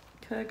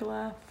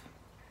Kerglaff,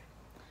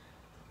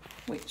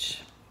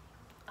 which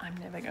I'm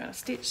never going to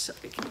stitch, so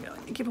we can go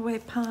in the giveaway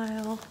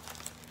pile.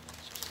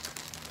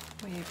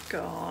 We've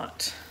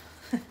got,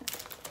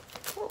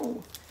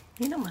 oh,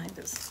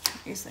 Needlemakers,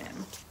 use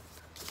them.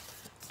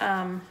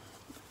 All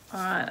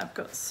right, I've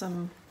got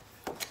some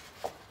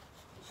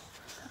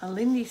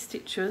Lindy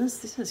stitches.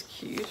 This is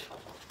cute.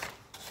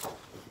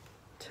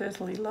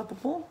 Turtley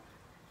Lovable.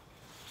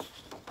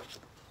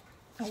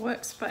 A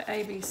Works by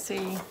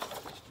ABC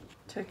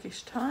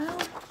Turkish tile.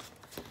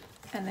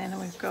 And then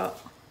we've got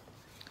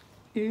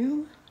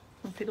from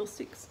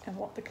Fiddlesticks and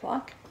What the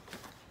Cluck.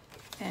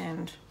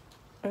 And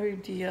Oh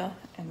Dear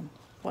and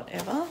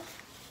Whatever.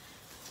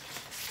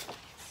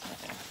 So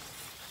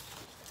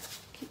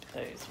keep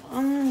those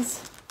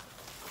ones.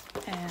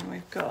 And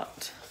we've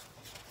got,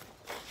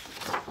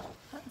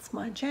 that's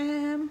my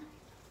jam.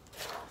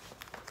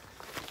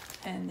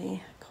 And the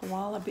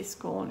Koala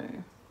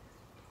Biscornu.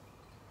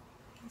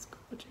 It's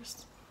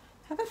gorgeous.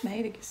 I haven't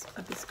made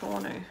a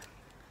Biscornu,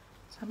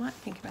 so I might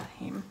think about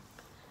him.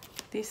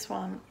 This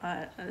one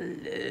I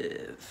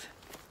love.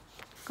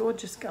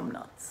 Gorgeous gum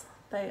nuts.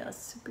 They are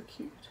super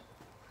cute.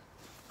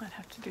 Might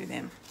have to do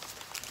them.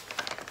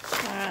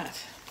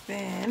 Alright,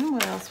 then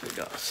what else we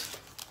got?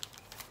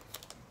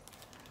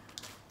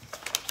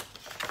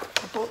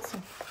 I bought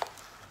some.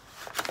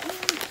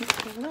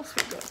 What else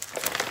we got?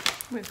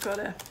 We've got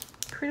a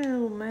Pretty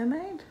Little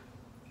Mermaid.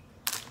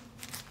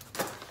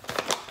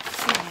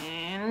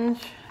 And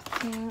I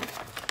think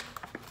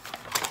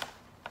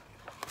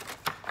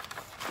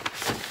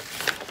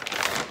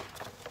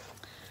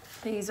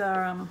these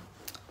are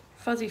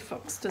Fuzzy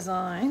Fox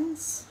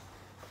designs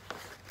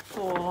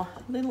for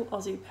little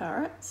Aussie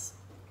parrots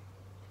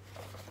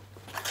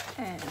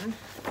and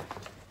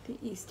the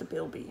Easter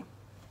Bilby.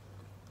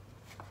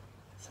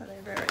 So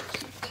they're very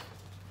cute.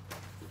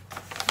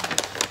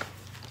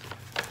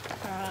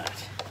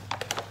 Alright,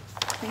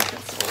 I think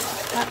that's all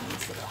the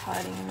patterns that are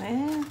hiding in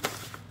there.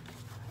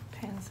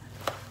 Pens.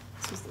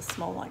 This was the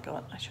small I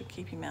got. I should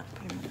keep him out and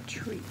put him in a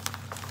tree.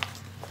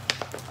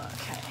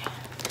 Okay.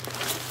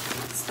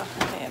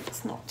 Stuff in there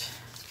that's not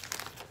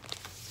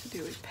to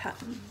do with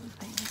patterns and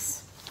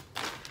things.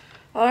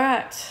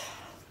 Alright.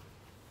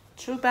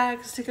 2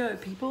 bags to go,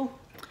 people.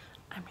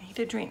 I need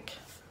a drink.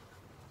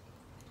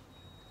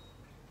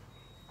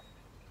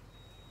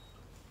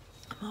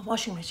 My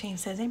washing machine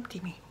says empty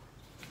me.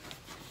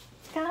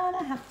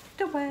 Gonna have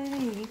to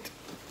wait.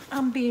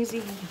 I'm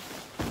busy.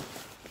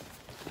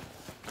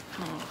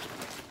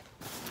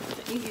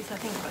 The easiest, I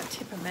think, if I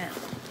tip them out.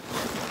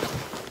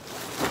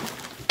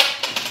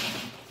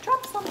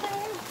 Drop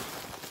something.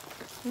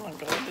 Oh my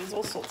god, there's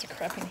all sorts of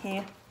crap in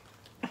here.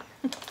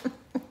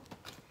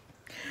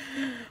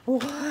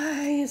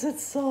 Why is it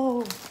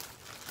so?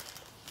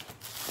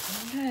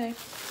 Okay.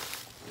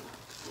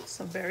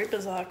 Some very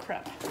bizarre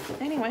crap.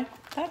 Anyway,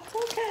 that's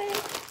okay.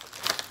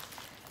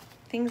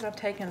 Things I've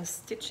taken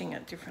stitching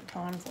at different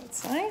times, let's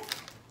say.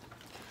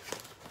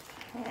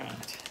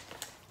 Alright.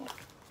 Look,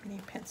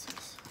 mini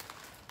pencils.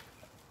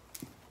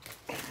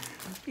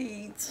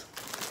 Beads.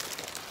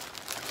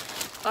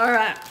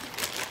 Alright.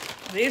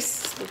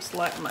 This looks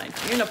like my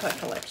Juniper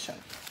collection.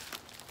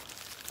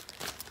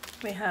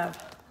 We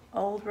have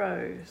Old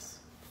Rose,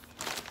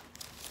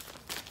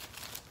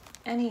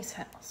 Annie's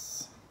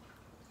House,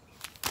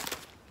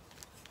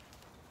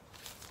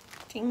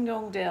 Ding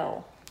Dong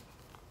Dell,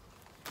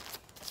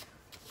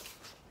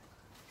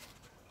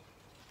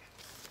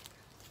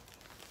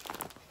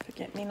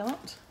 Forget Me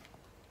Not,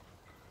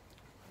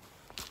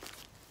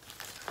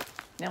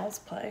 Nell's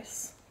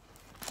Place,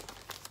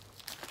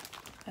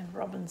 and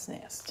Robin's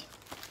Nest.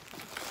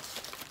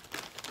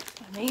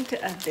 I need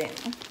to add them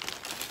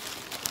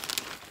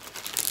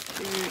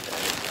to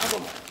those other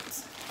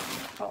ones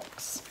in the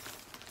box.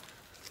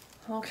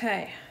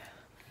 Okay,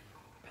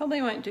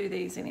 probably won't do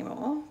these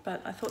anymore,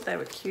 but I thought they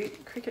were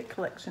cute. Cricket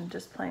Collection,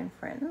 Just Plain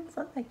Friends.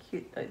 Aren't they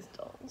cute, those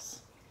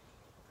dolls?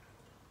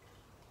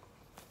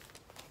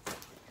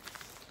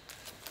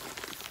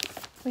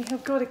 We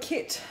have got a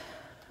kit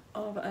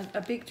of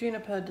a Big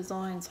Juniper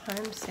Designs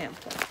home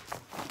sampler.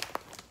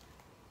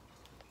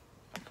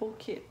 A full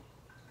kit.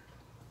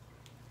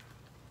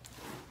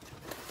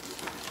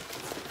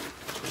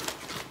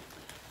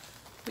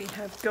 We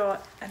have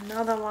got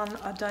another one,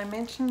 a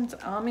Dimensions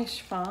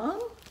Amish Farm,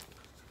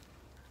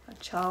 a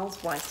Charles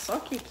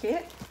Wysocki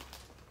kit.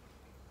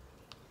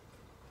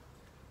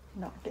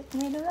 Not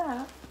getting rid of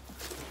that.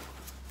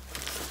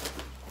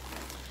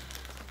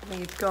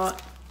 We've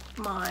got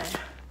my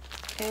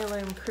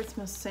Heirloom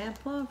Christmas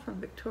Sampler from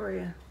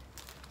Victoria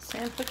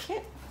Sampler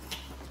Kit.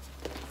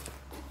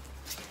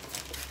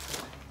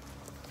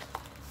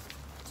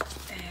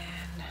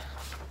 And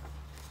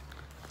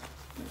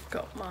we've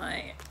got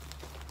my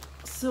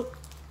Silk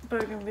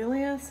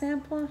Bougainvillea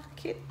Sampler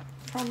Kit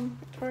from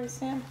Victoria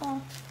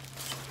Sampler.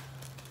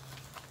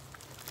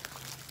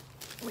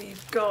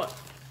 We've got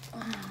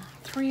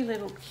 3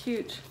 little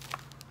cute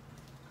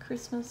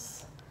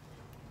Christmas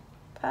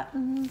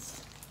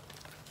patterns.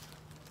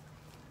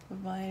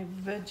 My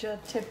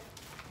Veggie.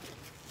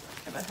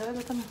 Ever heard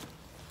of them?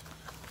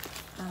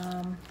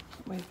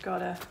 We've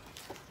got a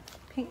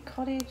Pink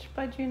Cottage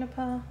by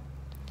Juniper.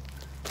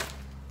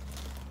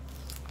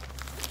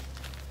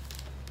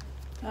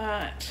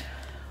 Alright,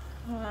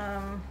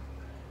 I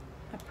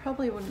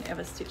probably wouldn't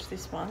ever stitch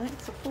this one.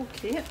 It's a full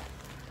kit.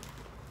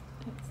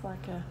 It's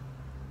like a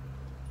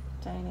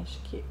Danish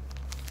kit.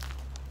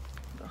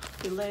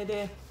 Filet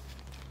there.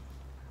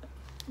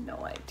 No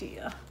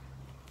idea.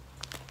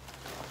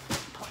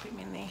 Pop him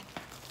in the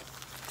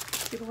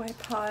giveaway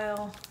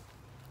pile.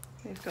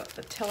 We've got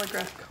the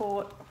Telegraph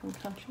Court from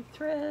Country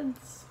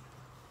Threads.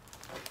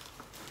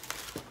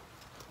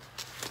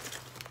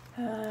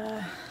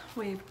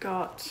 We've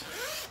got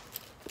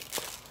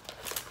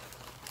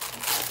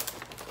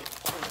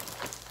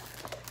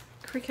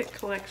Cricket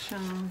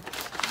Collection.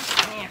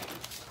 Yeah.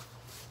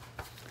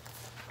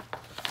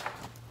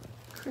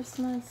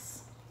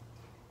 Christmas.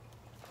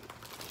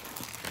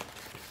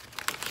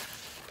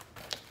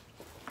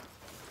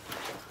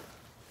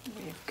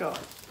 We've got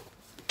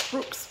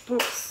Brooks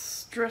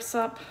Books Dress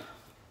Up.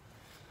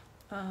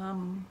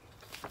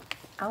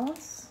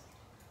 Alice.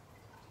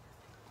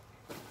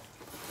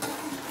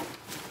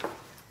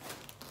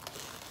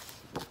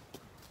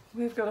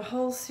 We've got a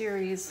whole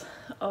series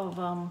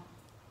of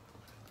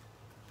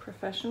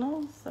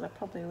professionals that I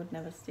probably would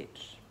never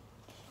stitch.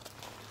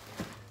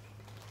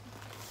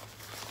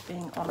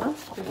 Being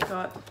honest, we've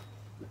got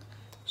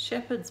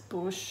Shepherd's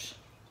Bush.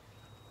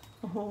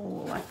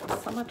 Oh, like the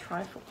summer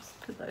trifles.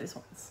 Look at those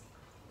ones.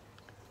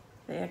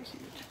 They're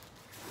cute.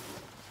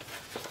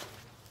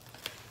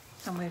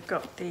 And we've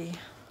got the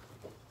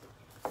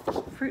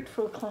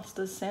Fruitful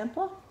Clusters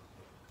sampler.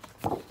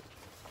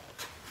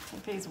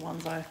 These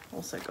ones I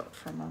also got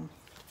from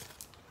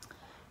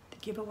the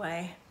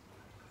giveaway.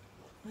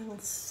 Little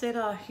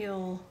Cedar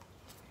Hill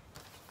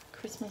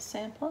Christmas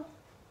sampler.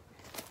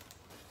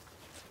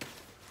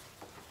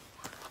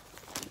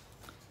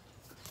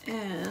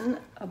 And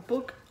a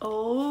book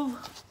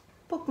of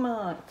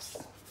bookmarks.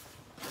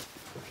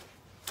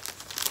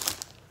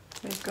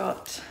 We've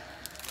got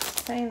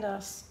stained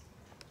dust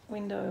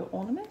window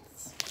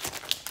ornaments.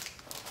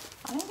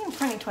 I think in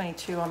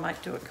 2022 I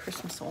might do a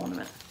Christmas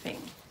ornament thing.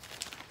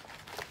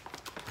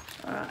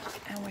 Alright,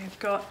 and we've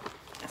got,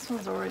 this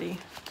one's already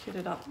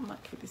kitted up, I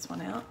might keep this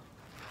one out.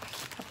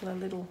 A couple of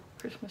little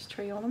Christmas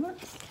tree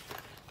ornaments.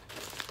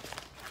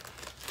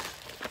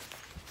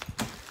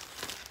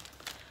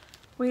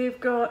 We've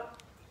got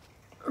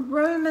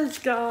Roma's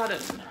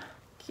Garden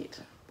kit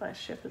by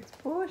Shepherd's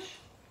Bush.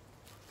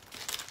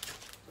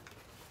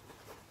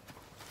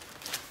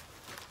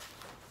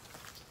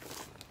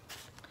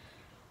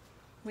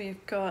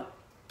 We've got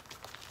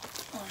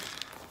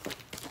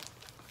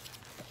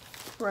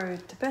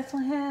Road to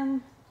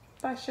Bethlehem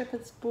by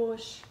Shepherd's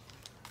Bush.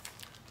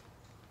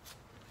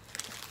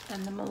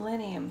 And the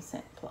Millennium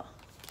Sampler.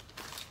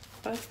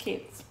 Both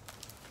kits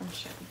from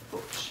Shepherd's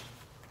Bush.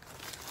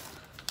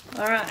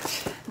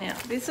 Alright, now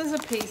this is a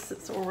piece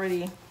that's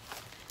already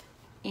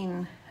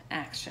in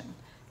action.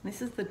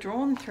 This is the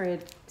Drawn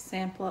Thread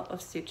Sampler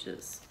of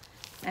Stitches.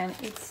 And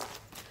it's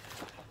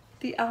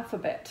the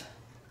alphabet.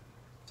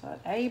 So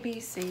A, B,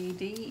 C,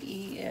 D,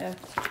 E,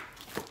 F,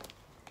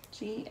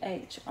 G,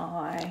 H,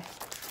 I,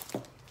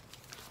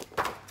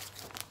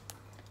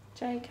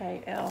 J,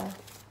 K, L,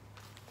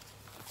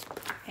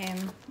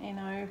 M, N,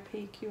 O,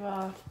 P, Q,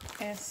 R,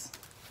 S,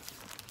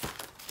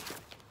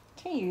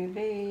 T, U,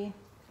 V,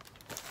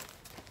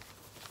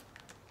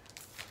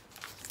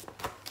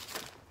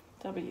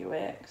 W,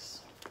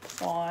 X,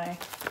 Y,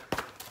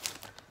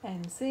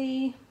 and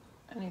Z.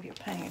 And if you're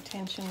paying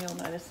attention, you'll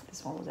notice that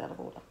this one was out of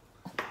order.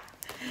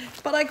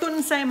 But I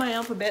couldn't say my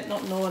alphabet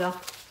not in order.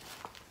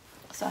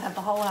 So I have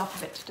the whole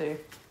alphabet to do.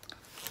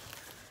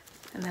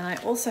 And then I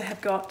also have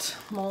got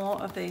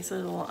more of these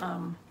little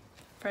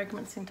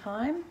fragments in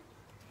time.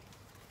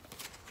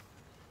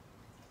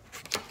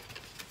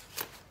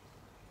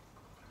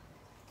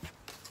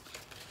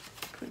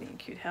 Pretty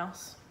cute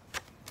house.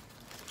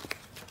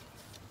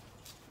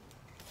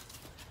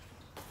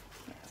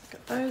 Yeah, we've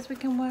got those we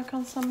can work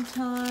on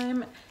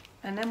sometime.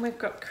 And then we've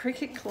got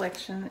Cricket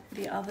Collection,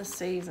 the other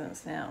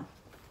seasons now.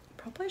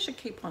 Probably should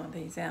keep one of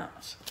these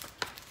out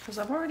because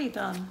I've already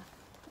done,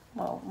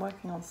 well,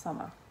 working on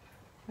summer.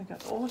 We've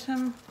got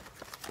autumn,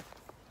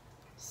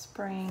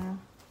 spring,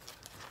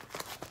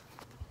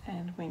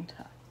 and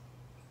winter.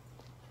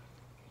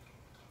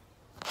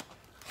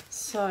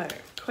 So,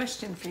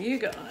 question for you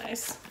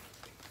guys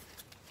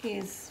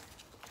is,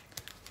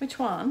 which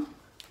one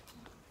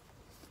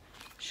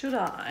should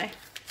I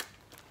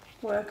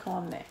work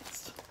on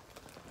next?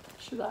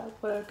 Should I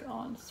work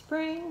on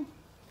spring,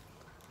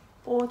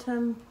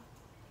 autumn,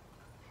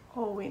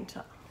 or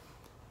winter?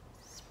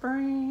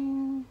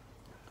 Spring,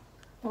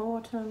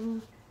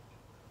 autumn,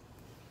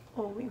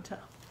 or winter?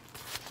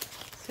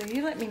 So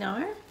you let me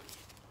know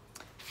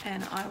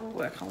and I will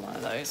work on one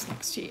of those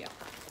next year.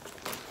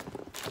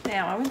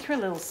 Now I went through a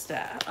little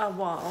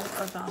while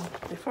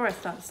of before I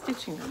started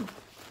stitching them,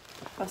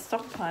 by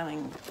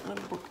stockpiling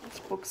little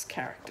books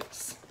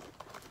characters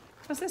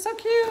because they're so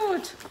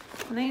cute.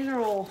 And these are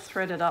all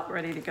threaded up,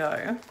 ready to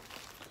go.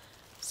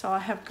 So I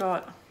have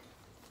got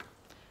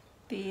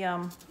the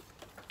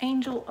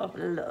Angel of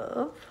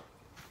Love.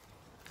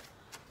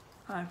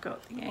 I've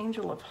got the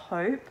Angel of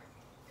Hope.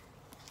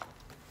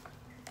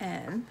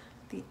 And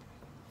the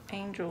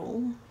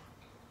angel,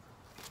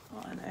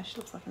 oh, I know, she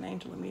looks like an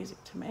angel of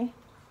music to me.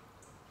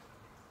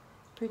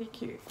 Pretty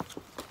cute.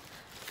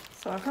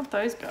 So I've got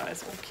those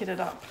guys all kitted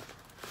up,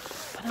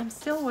 but I'm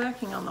still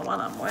working on the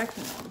one I'm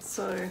working on,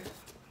 so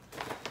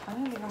I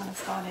don't think I'm going to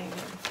start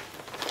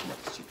anything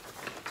next year.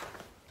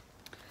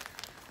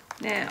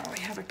 Now we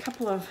have a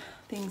couple of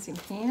things in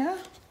here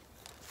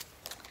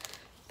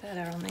that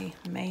are on the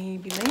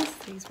maybe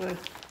list. These were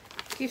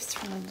gifts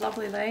from a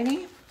lovely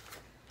lady.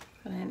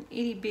 Got an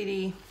itty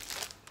bitty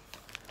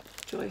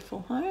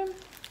joyful home.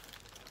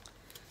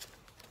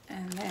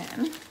 And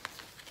then,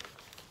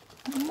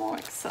 more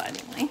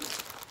excitingly,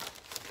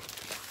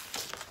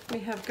 we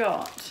have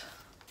got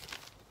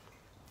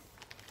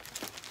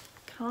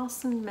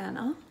Carson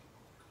Manor.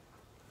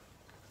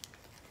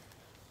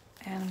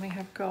 And we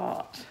have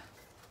got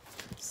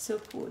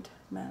Silkwood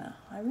Manor.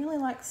 I really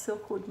like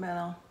Silkwood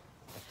Manor,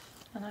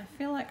 and I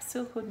feel like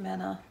Silkwood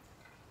Manor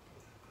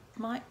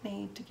might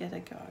need to get a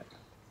go.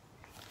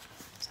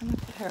 So I'm going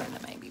to put her in the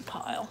maybe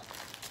pile.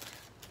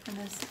 And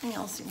there's something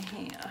else in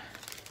here.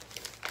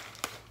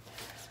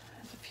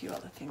 There's a few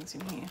other things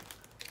in here.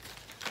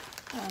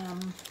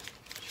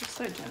 She's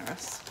so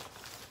generous.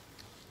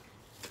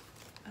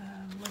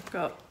 We've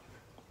got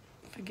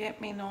Forget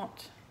Me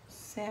Not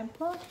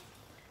Sampler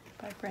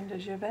by Brenda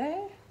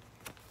Gervais.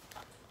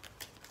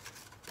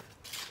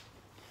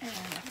 And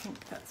I think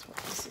that's what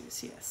this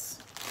is, yes.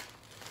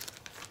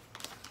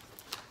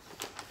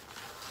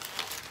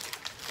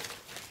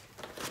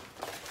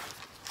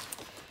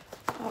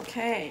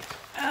 Okay,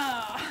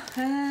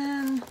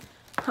 and,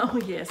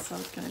 oh yes, I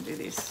was going to do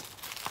this.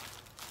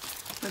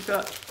 We've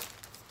got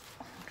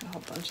a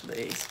whole bunch of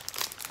these.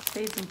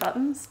 Beads and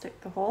buttons, deck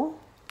the hall.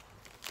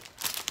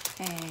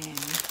 And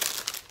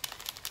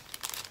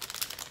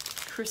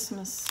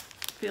Christmas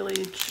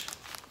Village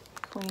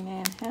Queen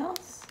Anne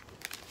house.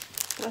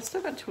 But I've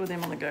still got two of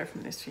them on the go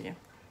from this year.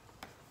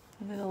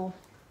 A little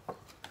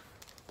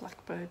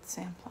blackbird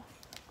sampler.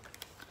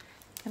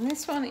 And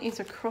this one is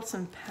a cross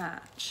and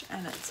patch,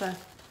 and it's a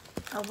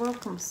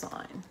welcome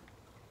sign.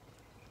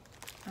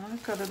 And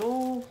I've got it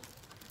all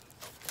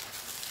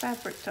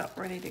fabricked up,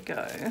 ready to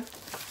go,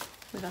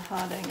 with a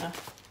Hardanger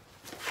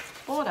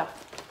border.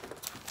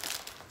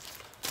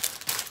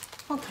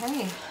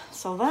 Okay,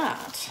 so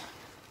that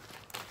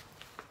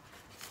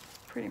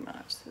pretty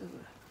much the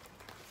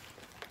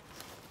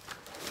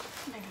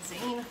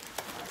magazine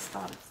I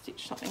started to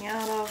stitch something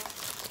out of.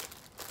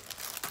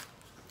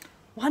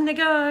 One to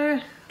go.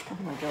 Oh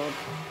my god.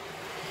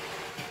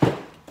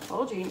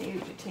 Told you you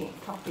needed your tea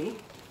and coffee.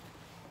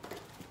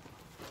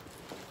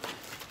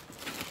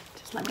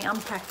 Just let me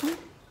unpack them.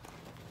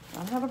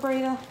 Don't have a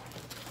breather.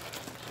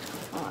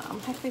 I'll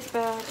unpack this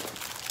bag.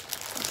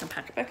 I can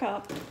pack it back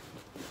up.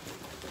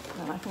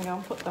 And I can go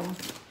and put them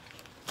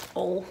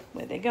all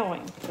where they're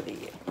going for the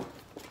year.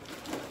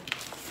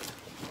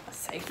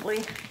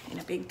 Safely in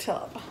a big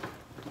tub.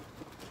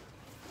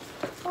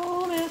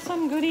 Oh, there's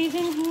some goodies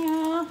in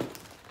here.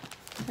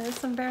 There's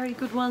some very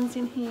good ones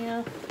in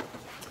here.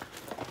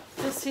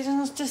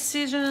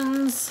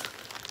 Decisions.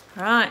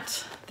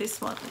 Right,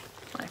 this one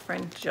my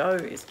friend Jo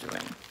is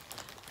doing.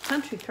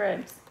 Country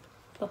Threads,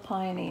 the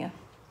Pioneer.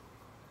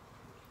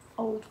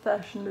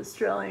 Old-fashioned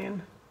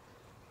Australian.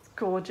 It's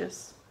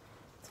gorgeous.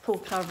 It's full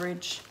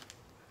coverage.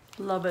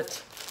 Love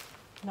it.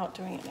 Not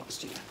doing it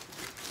next year.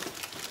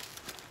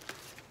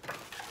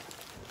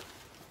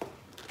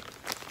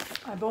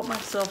 I bought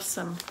myself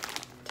some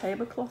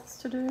tablecloths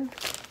to do.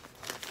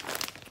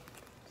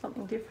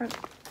 Something different,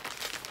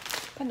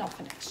 but not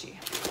for next year.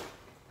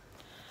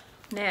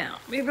 Now,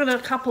 we've got a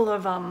couple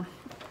of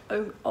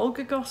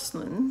Olga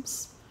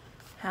Goslin's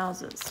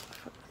houses.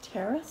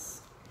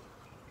 Terrace.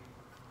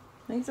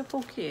 These are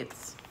for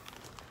kids.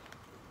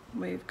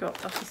 We've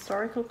got a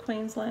historical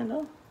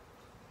Queenslander.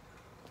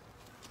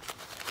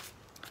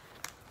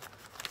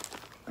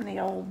 And the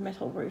old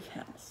metal roof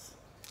house.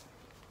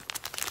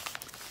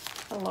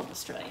 I love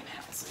Australian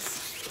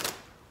houses.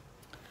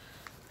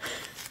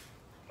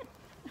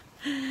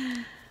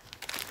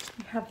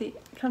 We have the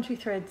Country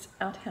Threads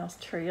Outhouse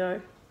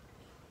Trio.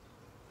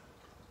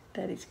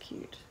 That is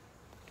cute.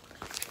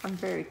 I'm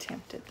very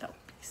tempted. That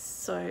would be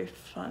so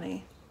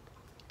funny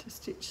to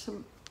stitch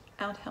some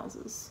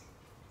outhouses.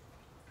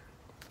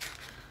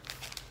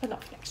 But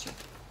not for next year.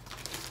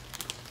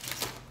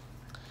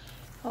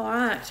 All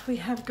right, we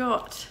have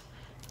got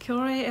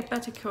Cuore e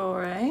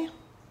Battitore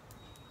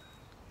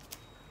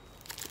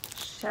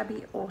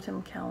Shabby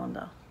Autumn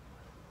Calendar.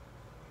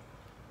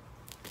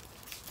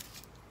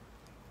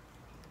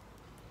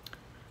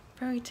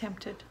 Very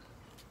tempted.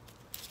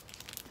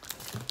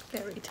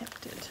 Very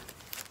tempted.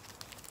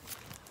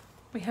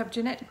 We have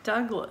Jeanette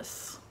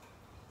Douglas.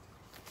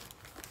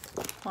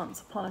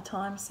 Once Upon a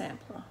Time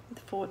sampler with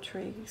 4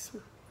 trees,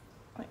 with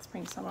like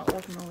spring, summer,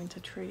 autumn and winter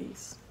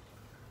trees.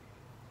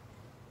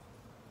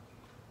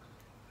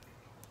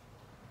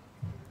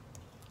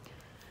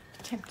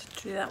 Tempted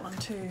to do that one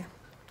too.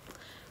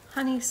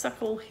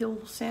 Honeysuckle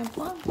Hill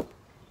sampler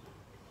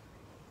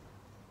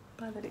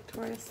by the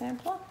Victoria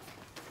Sampler.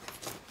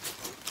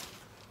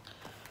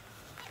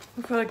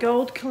 We've got a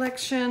gold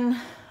collection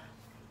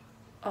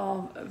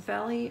of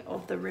Valley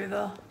of the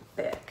River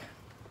Beck.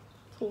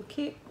 Full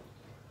kit.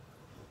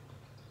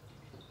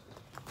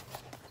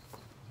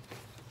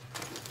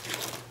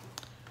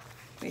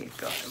 We've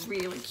got a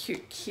really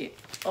cute kit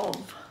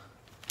of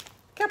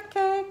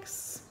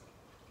cupcakes.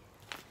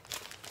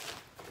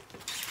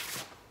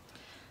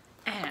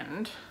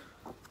 And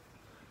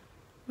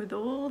with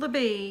all the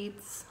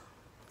beads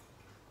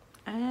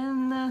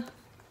and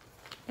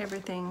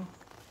everything,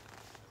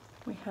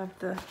 we have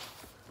the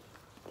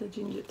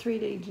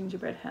 3D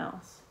gingerbread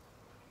house.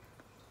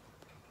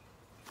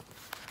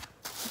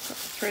 I've got the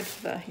thread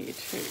for that here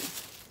too.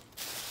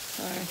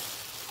 So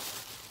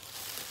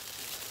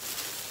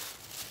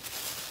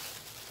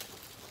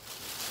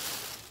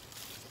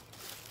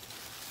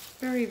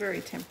very,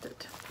 very tempted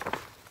to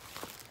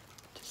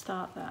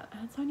start that.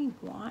 And it's only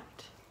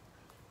white,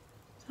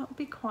 so it'll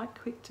be quite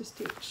quick to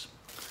stitch.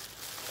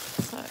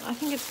 So I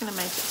think it's going to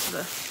make it to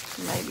the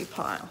maybe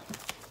pile.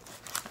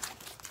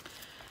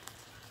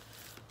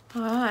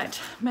 All right,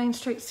 Main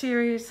Street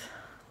series,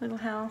 little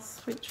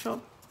house, sweet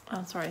shop,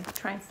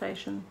 train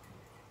station,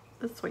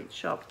 the sweet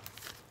shop,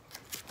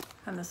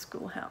 and the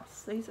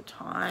schoolhouse. These are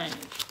tiny,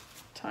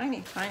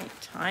 tiny, tiny,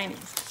 tiny.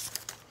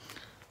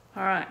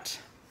 All right,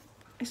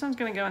 this one's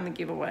going to go in the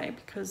giveaway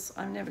because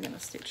I'm never going to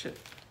stitch it.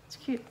 It's a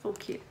cute full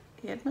kit.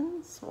 The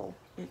Edmonds, well,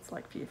 it's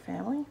like for your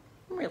family.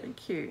 Really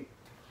cute.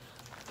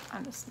 I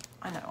know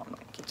I'm not going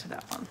to get to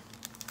that one.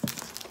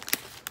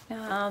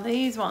 Now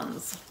these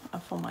ones are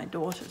for my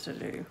daughter to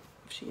do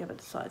if she ever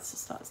decides to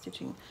start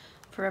stitching.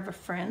 Forever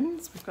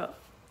Friends. We've got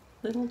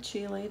Little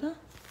Cheerleader,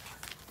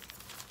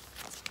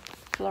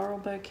 Floral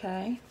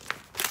Bouquet,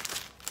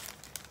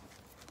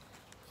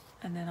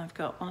 and then I've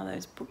got one of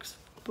those books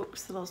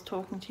that I was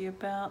talking to you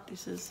about.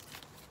 This is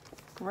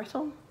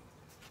Gretel.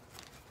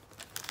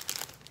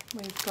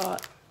 We've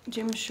got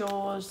Jim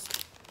Shaw's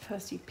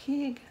Percy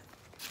Pig,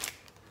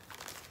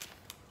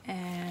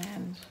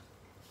 and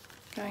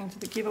going to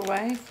the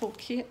giveaway full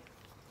kit,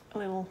 a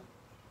little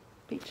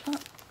beach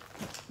hut.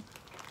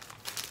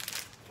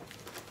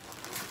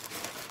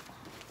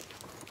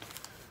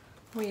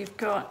 We've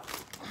got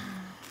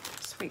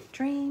Sweet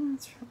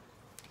Dreams from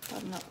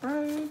Butternut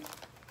Road.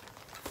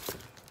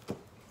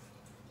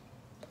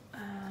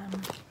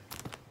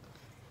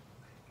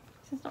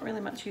 This is not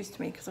really much use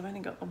to me because I've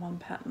only got the one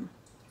pattern.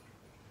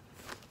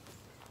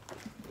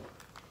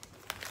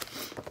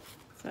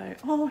 So,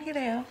 oh, here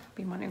they are.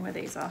 Been wondering where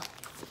these are.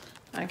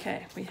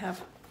 Okay, we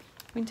have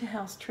Winter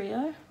House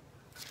Trio.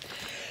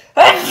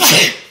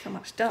 So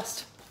much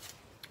dust.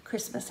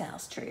 Christmas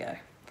House Trio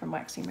from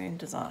Waxy Moon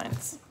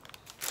Designs.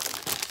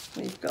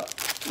 We've got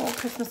more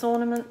Christmas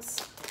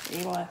ornaments.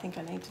 See why I think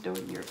I need to do a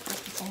year of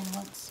Christmas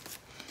ornaments.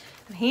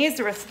 And here's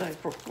the rest of those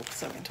Brooks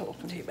books I've been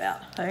talking to you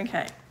about.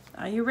 Okay,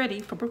 are you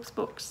ready for Brooks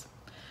books?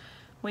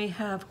 We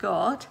have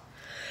got,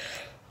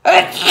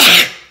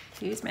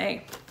 excuse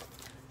me,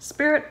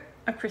 Spirit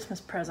of Christmas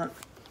Present,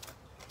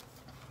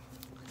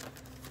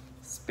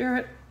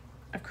 Spirit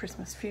of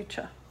Christmas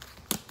Future,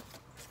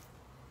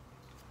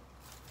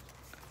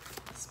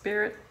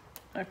 Spirit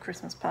of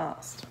Christmas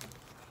Past,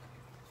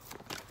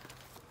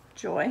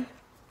 Joy,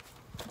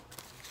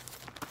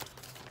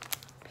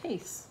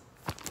 Peace,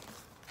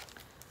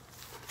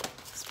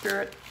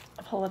 Spirit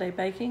of Holiday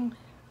Baking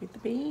with the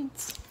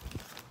beads,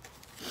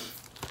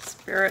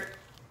 Spirit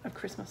of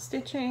Christmas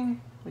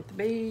Stitching with the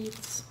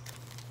beads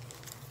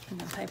and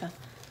the paper,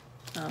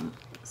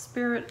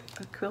 Spirit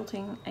of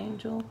Quilting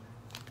Angel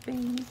with the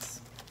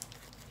beads,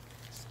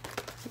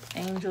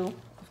 Angel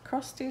of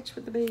Cross Stitch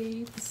with the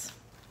beads,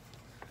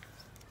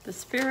 the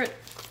Spirit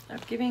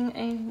of Giving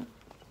Angel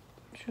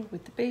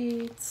with the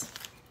beads,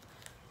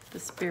 the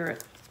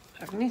Spirit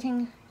of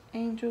Knitting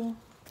Angel,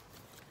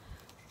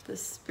 the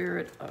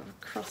Spirit of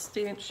Cross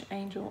Stitch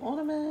Angel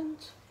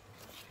Ornament,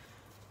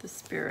 the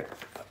Spirit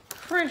of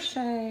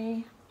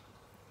Crochet,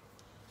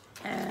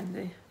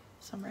 and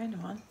some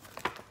random one,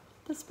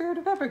 the Spirit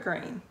of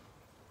Evergreen.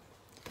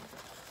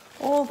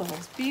 All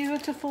those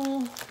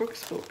beautiful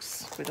Brooks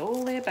books with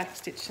all their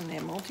backstitch and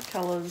their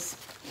multicolours.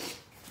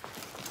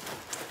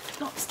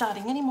 Not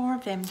starting any more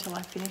of them till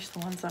I finish the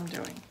ones I'm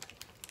doing.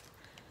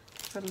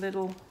 Got a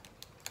little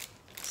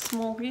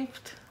small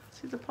gift,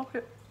 scissor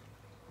pocket.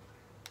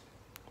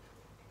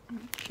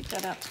 Keep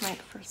that out to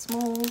make for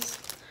smalls.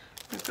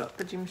 We've got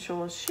the Jim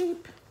Shaw's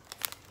sheep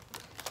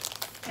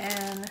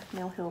and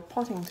Mill Hill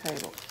potting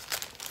table.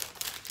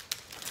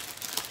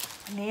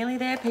 Nearly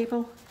there,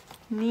 people.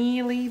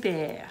 Nearly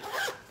there.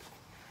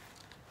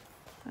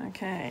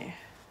 Okay.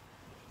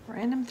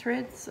 Random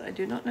threads, I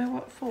do not know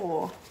what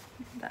for.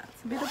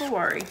 That's a bit of a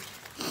worry.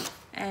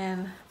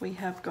 And we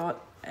have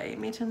got a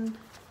mitten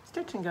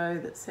stitch and go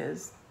that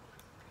says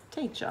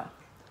teacher,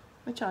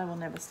 which I will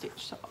never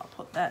stitch, so I'll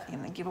put that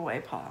in the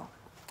giveaway pile.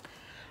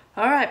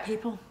 All right,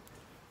 people,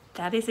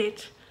 that is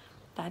it.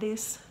 That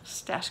is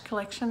Stash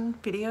Collection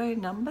video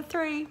number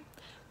 3.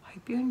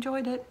 Hope you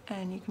enjoyed it,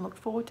 and you can look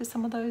forward to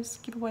some of those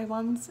giveaway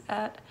ones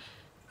at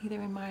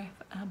either in my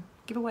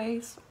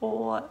giveaways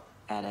or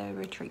at a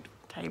retreat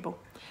table.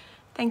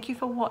 Thank Thank you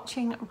for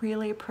watching.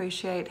 Really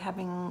appreciate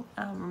having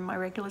my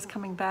regulars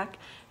coming back.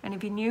 And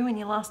if you're new and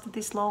you lasted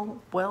this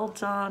long, well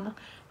done.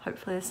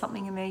 Hopefully there's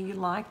something in there you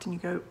liked and you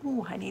go,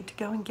 oh, I need to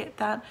go and get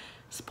that.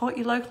 Support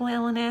your local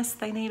L&S.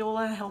 They need all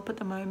our help at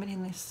the moment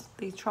in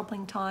these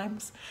troubling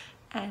times.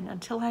 And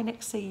until I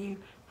next see you,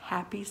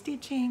 happy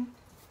stitching.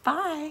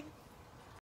 Bye.